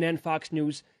 Weather, CNN, Fox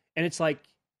News, and it's like,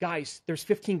 guys, there's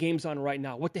 15 games on right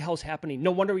now. What the hell's happening?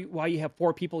 No wonder why you have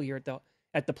 4 people here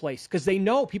at the place, because they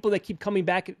know people that keep coming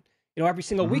back, every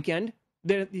single weekend.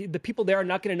 The people there are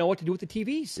not going to know what to do with the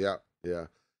TVs. Yeah.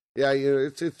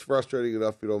 It's frustrating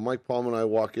enough. Mike Palm and I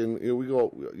walk in. We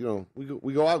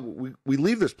go out. We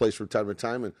leave this place from time to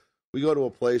time, and we go to a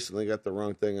place and they got the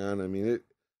wrong thing on.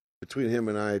 Between him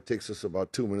and I, it takes us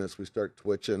about 2 minutes. We start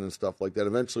twitching and stuff like that.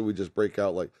 Eventually, we just break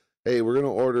out like, hey, we're going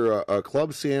to order a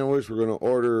club sandwich. We're going to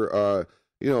order, a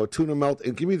tuna melt,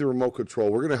 and give me the remote control.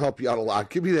 We're going to help you out a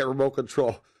lot. Give me that remote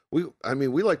control. We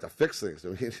like to fix things.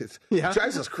 It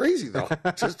drives us crazy, though.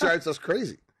 It just drives us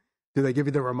crazy. Do they give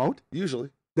you the remote?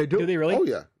 Usually. They do? Do they really? Oh,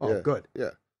 yeah. Oh, yeah. Good.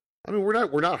 Yeah.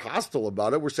 We're not hostile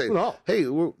about it. We're saying, hey,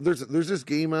 there's this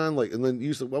game on, and then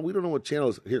you said, well, we don't know what channel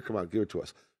is. Here, come on, give it to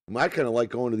us. I kind of like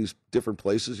going to these different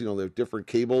places. They have different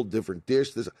cable, different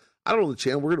dish. I don't know the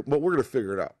channel, but we're gonna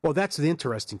figure it out. Well, that's the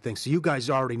interesting thing. So you guys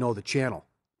already know the channel,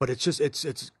 but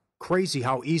it's crazy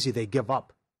how easy they give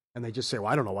up, and they just say,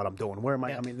 well, I don't know what I'm doing. Where am I?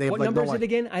 Yeah. They have what number is it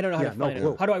again? I don't know how to find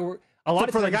it. How do I work? A lot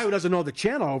of times, the guy who doesn't know the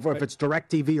channel, if it's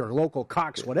DirecTV or local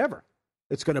Cox, whatever.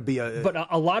 It's going to be But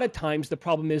a lot of times the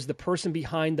problem is the person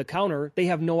behind the counter, they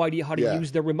have no idea how to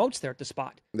use their remotes there at the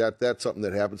spot. That's something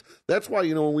that happens. That's why,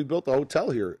 when we built the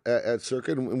hotel here at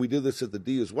Circuit, and we did this at the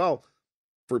D as well,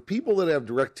 for people that have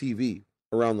DirecTV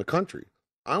around the country,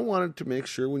 I wanted to make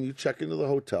sure when you check into the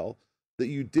hotel that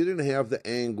you didn't have the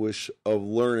anguish of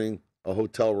learning a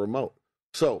hotel remote.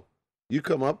 So You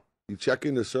come up, you check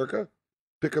into Circa,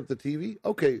 pick up the TV.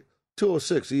 Okay,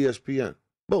 206 ESPN.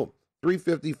 Boom,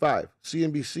 355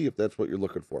 CNBC if that's what you're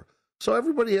looking for. So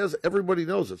everybody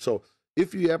knows it. So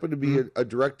if you happen to be a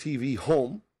DirecTV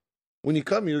home, when you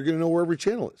come, you're going to know where every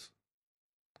channel is.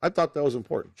 I thought that was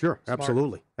important. Sure,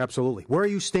 Smart. absolutely. Where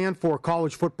you stand for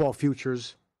college football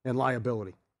futures and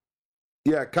liability?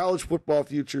 Yeah, college football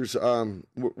futures.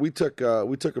 We took a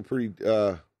pretty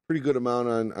good amount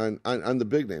on the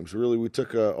big names. Really, we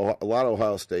took a lot of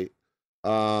Ohio State.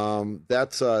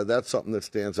 That's something that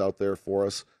stands out there for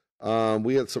us.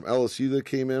 We had some LSU that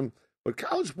came in, but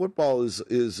college football is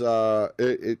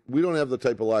we don't have the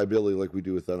type of liability like we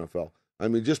do with NFL. I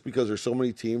mean, just because there's so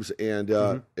many teams and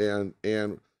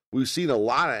we've seen a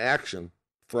lot of action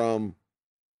from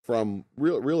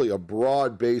really a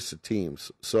broad base of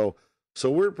teams. So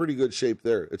we're in pretty good shape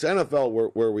there. It's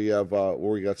NFL where we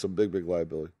got some big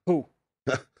liability. Who?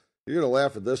 You're gonna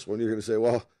laugh at this one. You're gonna say,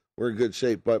 well, we're in good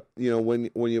shape, but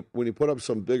when you put up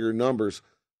some bigger numbers,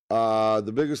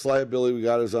 the biggest liability we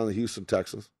got is on the Houston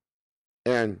Texans,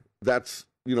 and that's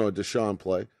a Deshaun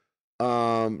play.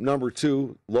 Number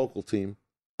 2, local team,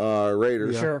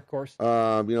 Raiders. Sure, of course.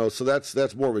 So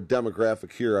that's more of a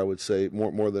demographic here, I would say,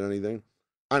 more than anything.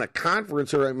 On a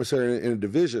conference, or I'm saying in a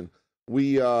division,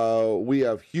 we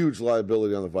have huge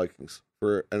liability on the Vikings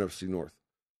for NFC North,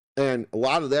 and a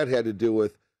lot of that had to do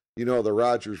with the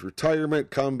Rodgers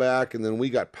retirement, comeback, and then we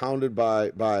got pounded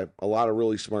by a lot of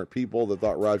really smart people that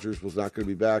thought Rodgers was not going to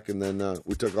be back, and then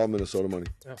we took all Minnesota money.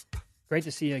 Yeah. Great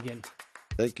to see you again.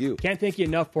 Thank you. Can't thank you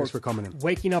enough for coming in,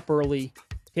 waking up early,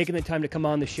 taking the time to come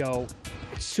on the show.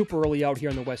 It's super early out here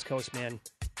on the West Coast, man,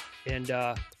 and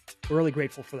we're really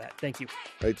grateful for that. Thank you.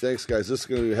 Hey, thanks, guys. This is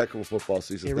going to be a heck of a football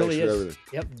season. It Thanks really for is. everything.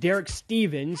 Yep. Derek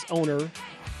Stevens, owner,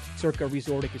 Circa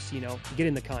Resort and Casino, get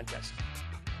in the contest.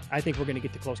 I think we're going to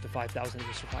get to close to 5,000 in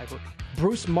the Survivor.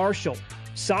 Bruce Marshall,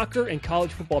 soccer and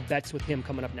college football bets with him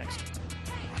coming up next.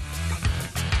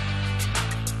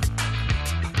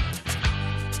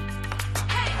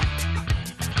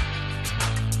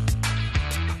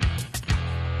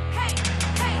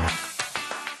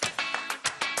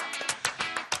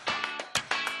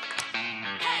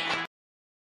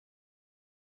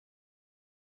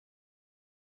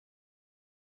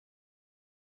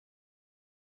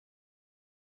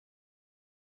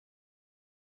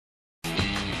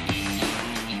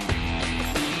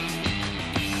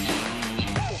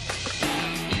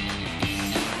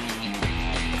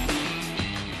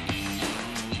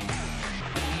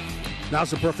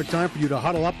 Now's the perfect time for you to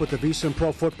huddle up with the VSiN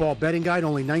Pro Football Betting Guide.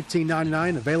 Only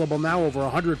 $19.99. Available now, over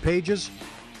 100 pages.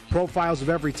 Profiles of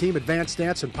every team, advanced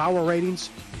stats and power ratings.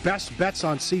 Best bets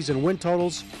on season win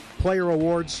totals. Player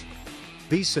awards.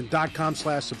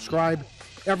 VSiN.com/subscribe.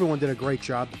 Everyone did a great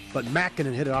job, but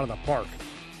Makinen hit it out of the park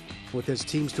with his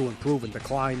teams to improve and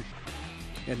decline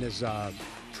and his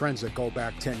trends that go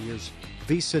back 10 years.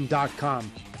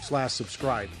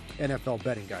 VSiN.com/subscribe. NFL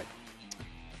Betting Guide.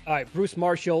 All right, Bruce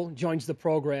Marshall joins the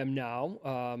program now.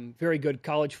 Very good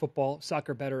college football,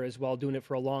 soccer bettor as well, doing it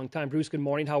for a long time. Bruce, good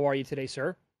morning. How are you today,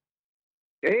 sir?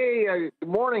 Hey, good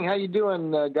morning. How you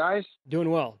doing, guys? Doing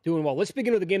well. Let's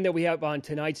begin with the game that we have on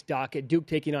tonight's docket. Duke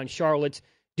taking on Charlotte.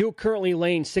 Duke currently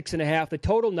laying 6.5. The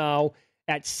total now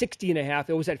at 60.5.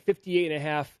 It was at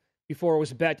 58.5 before it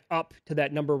was bet up to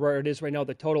that number where it is right now,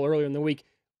 the total earlier in the week.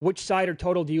 Which side or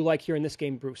total do you like here in this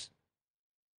game, Bruce?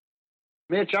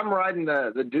 Mitch, I'm riding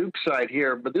the Duke side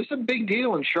here, but this is a big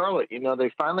deal in Charlotte.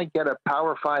 They finally get a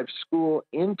Power 5 school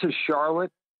into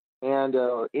Charlotte and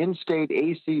in-state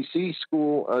ACC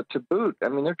school to boot. I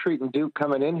mean, they're treating Duke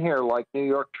coming in here like New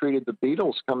York treated the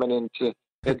Beatles coming into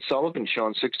Ed Sullivan Show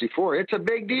in '64. It's a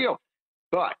big deal.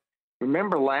 But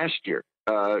remember last year,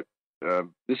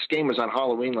 this game was on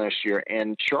Halloween last year,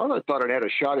 and Charlotte thought it had a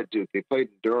shot at Duke. They played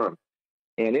in Durham.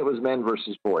 And it was men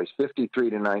versus boys,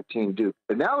 53-19 Duke.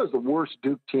 And that was the worst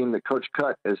Duke team that Coach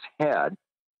Cutt has had.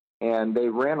 And they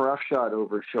ran roughshod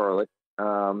over Charlotte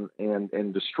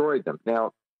and destroyed them.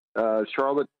 Now,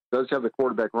 Charlotte does have the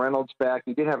quarterback Reynolds back.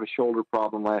 He did have a shoulder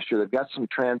problem last year. They've got some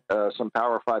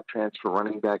Power 5 transfer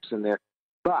running backs in there.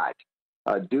 But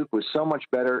Duke was so much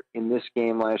better in this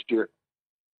game last year.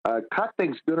 Cutt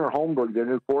thinks Gunnar Holmberg, their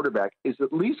new quarterback, is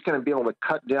at least going to be able to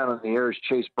cut down on the errors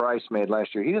Chase Bryce made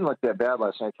last year. He didn't look that bad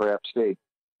last night for App State.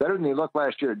 Better than he looked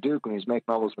last year at Duke when he was making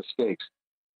all those mistakes.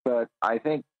 But I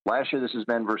think last year this is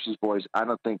men versus boys. I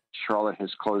don't think Charlotte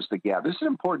has closed the gap. This is an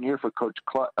important year for Coach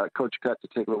Cutt to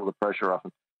take a little of the pressure off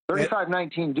him.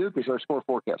 35-19 Duke is our score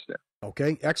forecast there.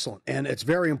 Okay, excellent. And it's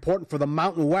very important for the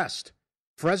Mountain West.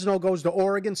 Fresno goes to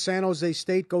Oregon. San Jose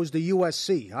State goes to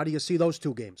USC. How do you see those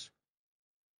two games?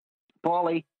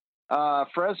 Paulie,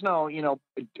 Fresno,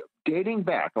 dating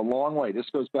back a long way. This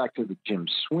goes back to the Jim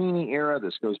Sweeney era.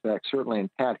 This goes back certainly in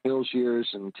Pat Hill's years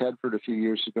and Tedford a few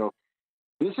years ago.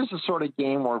 This is the sort of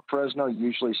game where Fresno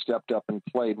usually stepped up and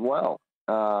played well.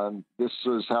 This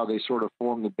is how they sort of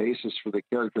formed the basis for the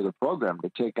character of the program to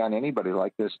take on anybody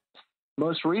like this.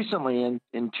 Most recently,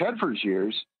 in Tedford's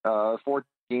years, 4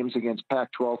 games against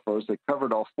Pac-12 foes, they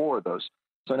covered all 4 of those.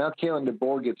 So now Kalen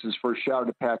DeBoer gets his first shot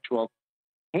at Pac-12.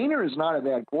 Haener is not a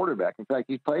bad quarterback. In fact,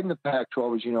 he played in the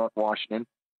Pac-12, as you know, at Washington,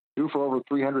 threw for over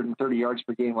 330 yards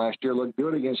per game last year, looked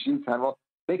good against UConn. Well,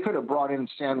 they could have brought in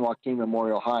San Joaquin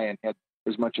Memorial High and had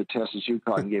as much a test as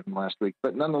UConn gave him last week.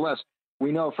 But nonetheless,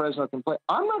 we know Fresno can play.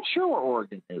 I'm not sure where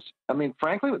Oregon is. I mean,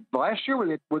 frankly, last year,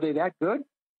 were they that good?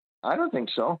 I don't think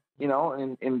so.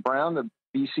 In Brown, the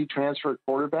BC transfer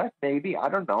quarterback, maybe. I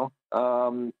don't know.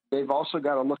 They've also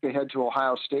got to look ahead to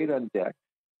Ohio State on deck.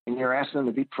 And you're asking them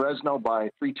to beat Fresno by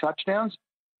 3 touchdowns.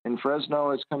 And Fresno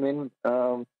has come in,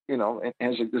 and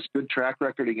has this good track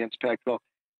record against Pac-12,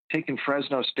 taking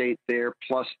Fresno State there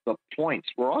plus the points.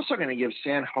 We're also going to give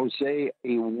San Jose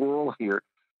a whirl here.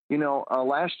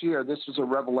 Last year, this was a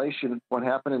revelation what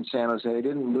happened in San Jose. They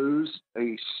didn't lose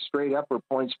a straight-up or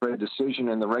point spread decision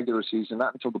in the regular season,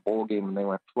 not until the bowl game when they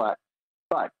went flat.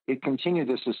 But it continued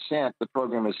this ascent the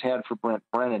program has had for Brent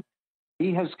Brennan.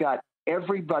 He has got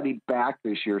everybody back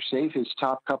this year, save his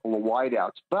top couple of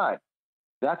wideouts. But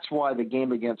that's why the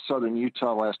game against Southern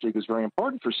Utah last week was very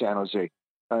important for San Jose.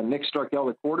 Nick Starkel,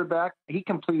 the quarterback, he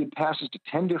completed passes to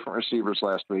 10 different receivers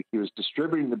last week. He was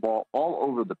distributing the ball all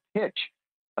over the pitch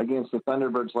against the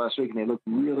Thunderbirds last week, and they looked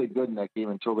really good in that game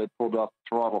until they pulled off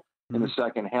the throttle in the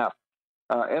second half.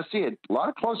 SC had a lot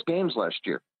of close games last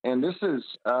year, and this is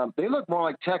they look more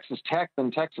like Texas Tech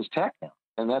than Texas Tech now,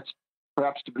 and that's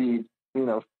perhaps to be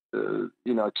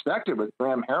expected with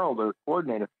Graham Harrell, their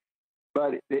coordinator.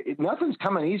 But nothing's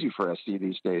coming easy for SC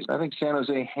these days. I think San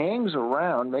Jose hangs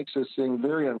around, makes this thing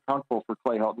very uncomfortable for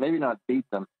Clay Helton. Maybe not beat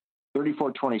them.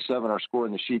 34-27 our score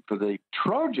in the sheet for the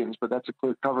Trojans, but that's a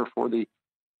clear cover for the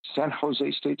San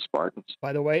Jose State Spartans.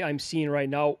 By the way, I'm seeing right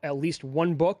now at least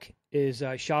one book is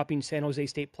shopping San Jose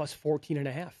State plus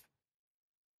 14.5.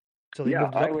 So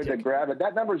I would grab it.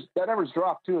 That number's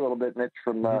dropped too a little bit, Mitch,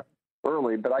 from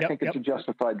early, but I think it's a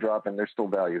justified drop, and there's still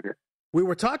value here. We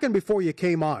were talking before you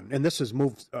came on, and this has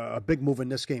moved a big move in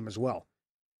this game as well.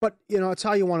 But, it's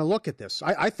how you want to look at this.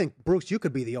 I think, Bruce, you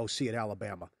could be the OC at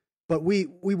Alabama. But we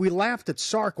laughed at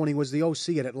Sark when he was the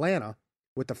OC at Atlanta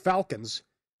with the Falcons.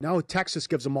 Now Texas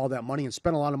gives him all that money and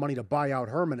spent a lot of money to buy out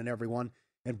Herman and everyone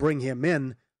and bring him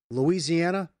in.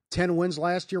 Louisiana, 10 wins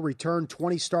last year, returned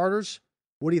 20 starters.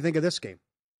 What do you think of this game?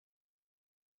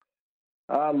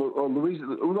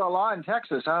 Louisiana in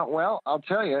Texas. Well, I'll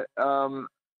tell you,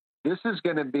 this is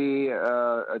going to be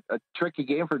a tricky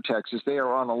game for Texas. They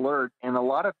are on alert, and a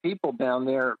lot of people down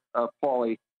there,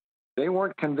 Paulie, they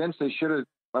weren't convinced they should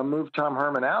have moved Tom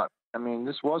Herman out. I mean,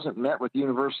 this wasn't met with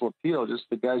universal appeal. Just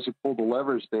the guys who pulled the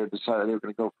levers there decided they were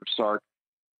going to go for Sark.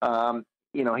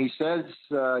 He says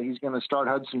he's going to start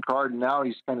Hudson Card, and now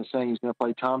he's kind of saying he's going to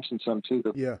play Thompson some too,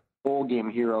 the bowl game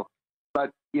hero.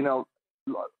 But,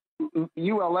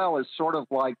 ULL is sort of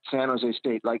like San Jose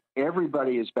State. Like,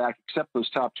 everybody is back except those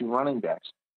top 2 running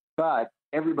backs. But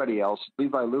everybody else,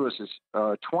 Levi Lewis is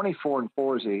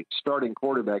 24-4 as a starting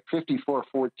quarterback,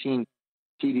 54-14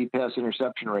 TD pass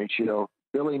interception ratio.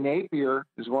 Billy Napier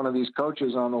is one of these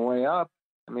coaches on the way up.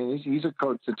 I mean, he's a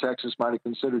coach that Texas might have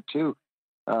considered too.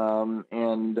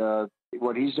 And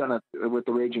what he's done with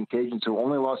the Raging Cajuns, who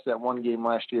only lost that one game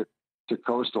last year to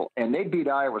Coastal, and they beat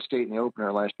Iowa State in the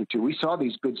opener last year too. We saw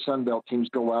these good Sun Belt teams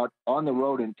go out on the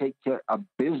road and take care of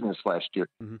business last year.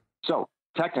 Mm-hmm. So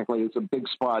technically, it's a big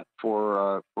spot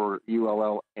for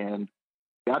ULL, and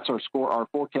that's our score. Our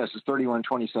forecast is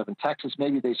 31-27 Texas.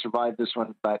 Maybe they survive this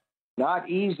one, but not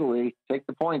easily. Take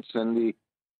the points and the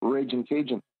Raging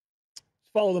Cajun.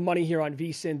 Follow the money here on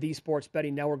VSiN, the Sports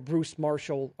Betting Network. Bruce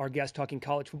Marshall, our guest, talking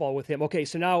college football with him. Okay,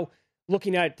 so now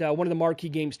looking at one of the marquee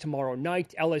games tomorrow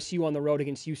night, LSU on the road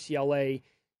against UCLA.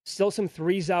 Still some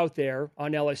threes out there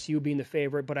on LSU being the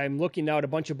favorite, but I'm looking now at a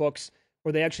bunch of books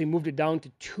where they actually moved it down to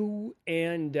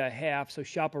 2.5. So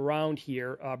shop around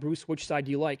here. Bruce, which side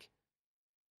do you like?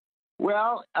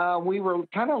 Well, we were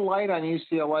kind of light on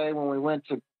UCLA when we went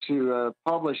to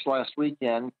publish last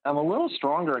weekend. I'm a little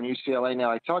stronger on UCLA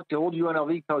now. I talked to old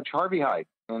UNLV coach Harvey Hyde,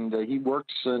 and he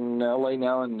works in L.A.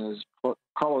 now and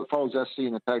follows SC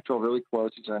in the Pac-12 really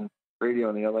close. He's on radio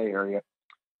in the L.A. area.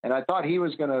 And I thought he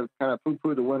was going to kind of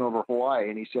poo-poo the win over Hawaii,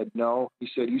 and he said no. He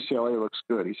said UCLA looks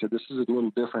good. He said this is a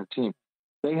little different team.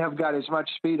 They have got as much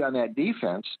speed on that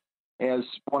defense as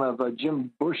one of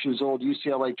Jim Bush's old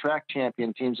UCLA track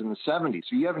champion teams in the 70s.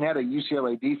 So you haven't had a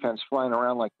UCLA defense flying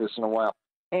around like this in a while.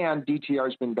 And DTR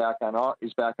is back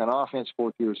on offense,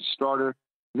 fourth year as a starter.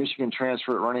 Michigan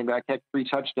transfer at running back, had 3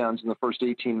 touchdowns in the first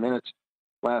 18 minutes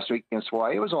last week against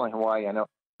Hawaii. It was only Hawaii, I know.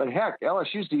 But heck,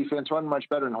 LSU's defense wasn't much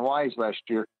better than Hawaii's last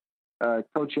year.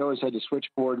 Coach O has had to switch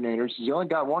coordinators. He's only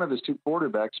got one of his 2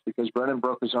 quarterbacks because Brennan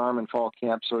broke his arm in fall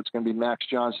camp, so it's going to be Max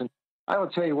Johnson. I will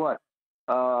tell you what,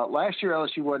 last year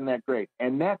LSU wasn't that great.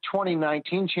 And that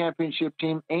 2019 championship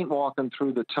team ain't walking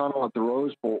through the tunnel at the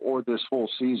Rose Bowl or this whole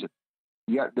season.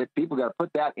 People got to put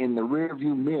that in the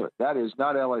rearview mirror. That is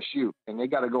not LSU, and they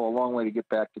got to go a long way to get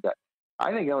back to that.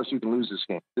 I think LSU can lose this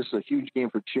game. This is a huge game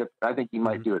for Chip. I think he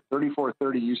might do it. 34-30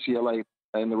 UCLA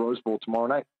in the Rose Bowl tomorrow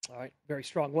night. All right, very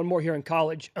strong. One more here in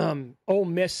college. Ole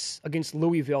Miss against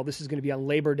Louisville. This is going to be on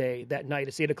Labor Day that night.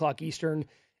 It's 8 o'clock Eastern.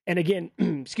 And again,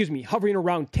 hovering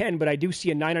around 10, but I do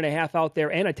see a 9.5 out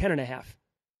there and a 10.5.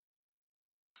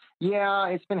 Yeah,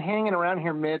 it's been hanging around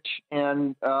here, Mitch,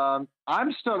 and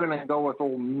I'm still going to go with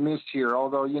Ole Miss here.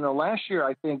 Although, last year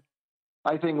I think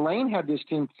Lane had this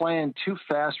team playing too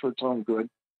fast for its own good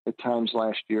at times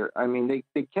last year. I mean,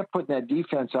 they kept putting that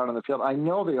defense out on the field. I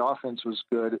know the offense was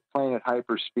good, playing at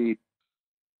hyper speed,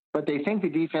 but they think the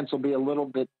defense will be a little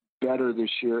bit better this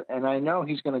year. And I know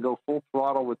he's going to go full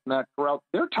throttle with Matt Corral.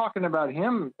 They're talking about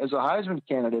him as a Heisman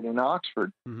candidate in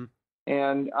Oxford. Mm-hmm.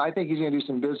 And I think he's going to do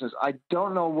some business. I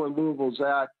don't know where Louisville's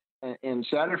at, and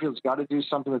Satterfield's got to do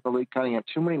something with the league cutting up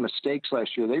too many mistakes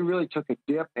last year. They really took a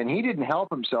dip, and he didn't help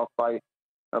himself by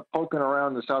poking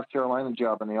around the South Carolina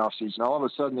job in the offseason. All of a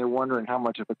sudden, they're wondering how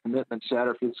much of a commitment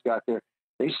Satterfield's got there.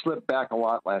 They slipped back a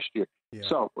lot last year. Yeah.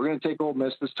 So we're going to take Ole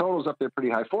Miss. This total's up there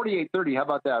pretty high. 48-30, how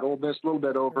about that? Ole Miss, a little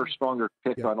bit over, stronger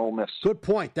pick on Ole Miss. Good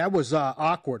point. That was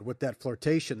awkward with that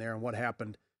flirtation there and what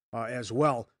happened as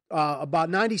well. About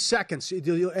 90 seconds.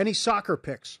 Any soccer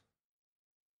picks?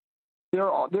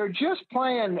 They're just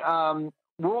playing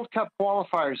World Cup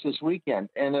qualifiers this weekend,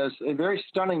 and as a very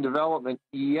stunning development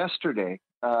yesterday,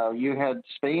 you had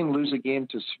Spain lose a game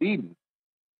to Sweden,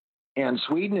 and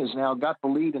Sweden has now got the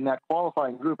lead in that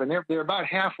qualifying group, and they're about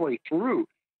halfway through,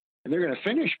 and they're going to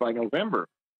finish by November.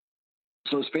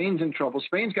 So Spain's in trouble.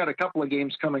 Spain's got a couple of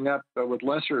games coming up with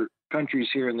lesser countries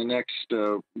here in the next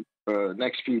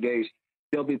few days.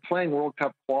 They'll be playing World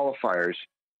Cup qualifiers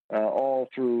all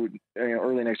through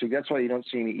early next week. That's why you don't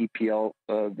see any EPL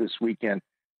this weekend.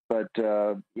 But,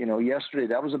 yesterday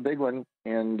that was a big one,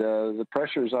 and the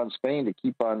pressure is on Spain to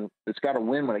keep on. It's got to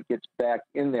win when it gets back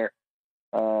in there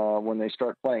when they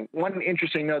start playing. One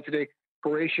interesting note today,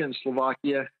 Croatia and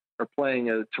Slovakia are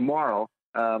playing tomorrow.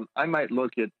 I might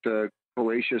look at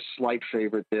Croatia's slight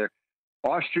favorite there.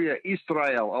 Austria,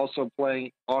 Israel also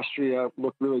playing. Austria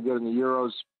looked really good in the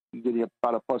Euros. You get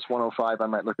about a plus 105. I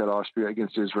might look at Austria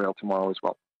against Israel tomorrow as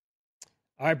well.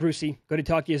 All right, Brucey. Good to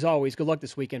talk to you as always. Good luck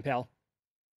this weekend, pal.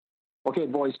 Okay,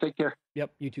 boys. Take care.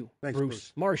 Yep, you too. Thanks,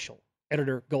 Bruce Marshall,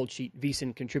 editor, Gold Sheet,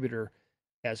 VSiN contributor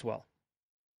as well.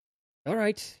 All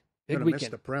right. Big Gonna weekend. Miss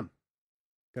the Prem.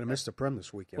 Going to miss the Prem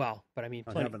this weekend. Well, but I mean,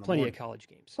 plenty of college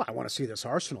games. Well, I want to see this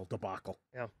Arsenal debacle.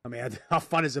 Yeah. I mean, how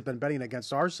fun has it been betting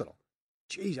against Arsenal?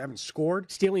 Jeez, I haven't scored.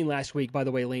 Stealing last week, by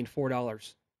the way, Lane,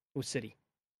 $4 with City.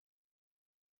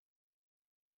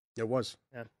 It was.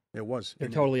 Yeah. It was. They're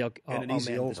totally an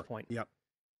easy over at this point. Yep.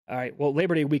 All right. Well,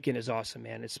 Labor Day weekend is awesome,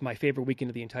 man. It's my favorite weekend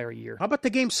of the entire year. How about the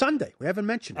game Sunday? We haven't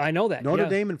mentioned it. I know that. Notre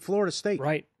Dame and Florida State.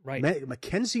 Right.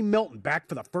 Mackenzie Milton back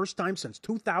for the first time since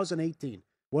 2018.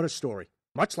 What a story.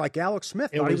 Much like Alex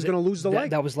Smith. Thought he was going to lose the leg.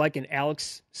 That was like an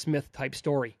Alex Smith type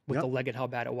story with the leg and how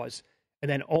bad it was.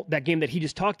 And then that game that he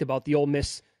just talked about, the Ole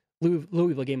Miss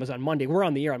Louisville game, was on Monday. We're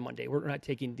on the air on Monday. We're not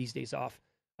taking these days off.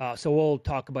 So we'll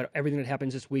talk about everything that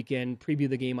happens this weekend, preview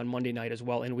the game on Monday night as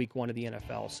well in week 1 of the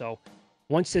NFL. So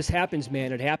once this happens,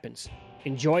 man, it happens.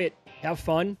 Enjoy it. Have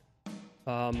fun.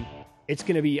 It's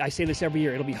going to be, I say this every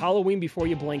year, it'll be Halloween before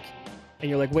you blink. And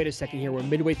you're like, wait a second here. We're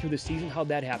midway through the season. How'd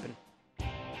that happen?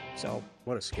 So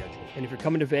what a schedule. And if you're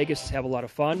coming to Vegas, have a lot of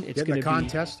fun. It's going to be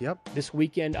contest. Yep. This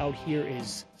weekend out here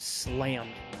is slammed.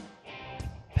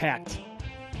 Packed.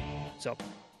 So,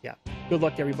 yeah. Good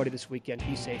luck to everybody this weekend.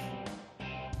 Be safe.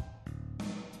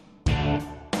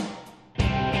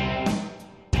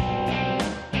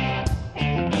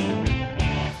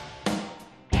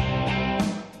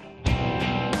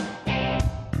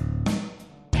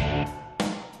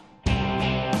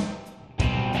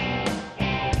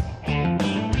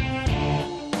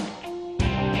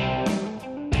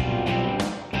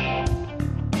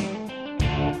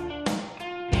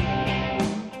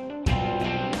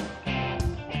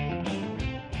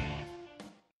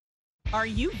 Are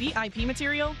you VIP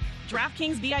material?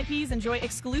 DraftKings VIPs enjoy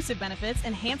exclusive benefits,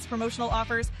 enhanced promotional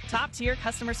offers, top-tier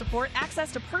customer support,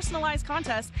 access to personalized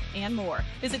contests, and more.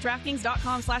 Visit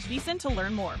DraftKings.com/VSiN to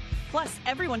learn more. Plus,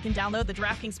 everyone can download the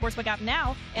DraftKings Sportsbook app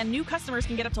now, and new customers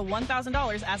can get up to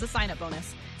 $1,000 as a sign-up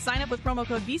bonus. Sign up with promo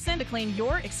code VSiN to claim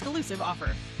your exclusive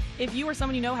offer. If you or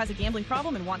someone you know has a gambling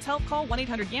problem and wants help, call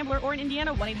 1-800-GAMBLER or in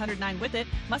Indiana, 1-800-9-WITH-IT.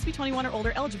 Must be 21 or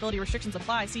older. Eligibility restrictions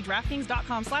apply. See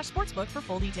DraftKings.com/sportsbook for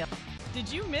full details. Did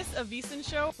you miss a VSiN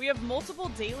show? We have multiple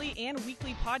daily and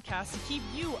weekly podcasts to keep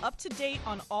you up to date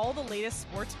on all the latest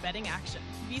sports betting action.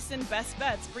 VSiN Best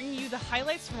Bets bring you the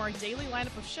highlights from our daily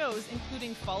lineup of shows,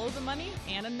 including Follow the Money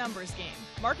and A Numbers Game.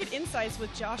 Market Insights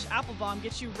with Josh Applebaum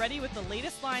gets you ready with the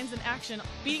latest lines and action.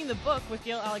 Beating the Book with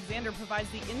Gail Alexander provides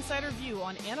the insider view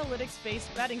on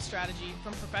analytics-based betting strategy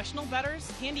from professional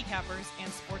bettors, handicappers, and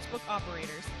sportsbook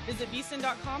operators. Visit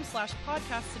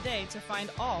VSiN.com/podcast today to find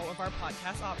all of our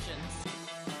podcast options.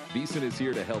 VSiN is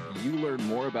here to help you learn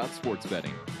more about sports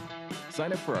betting.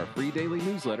 Sign up for our free daily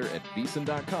newsletter at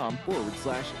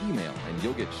VSiN.com/email, and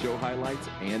you'll get show highlights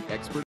and expert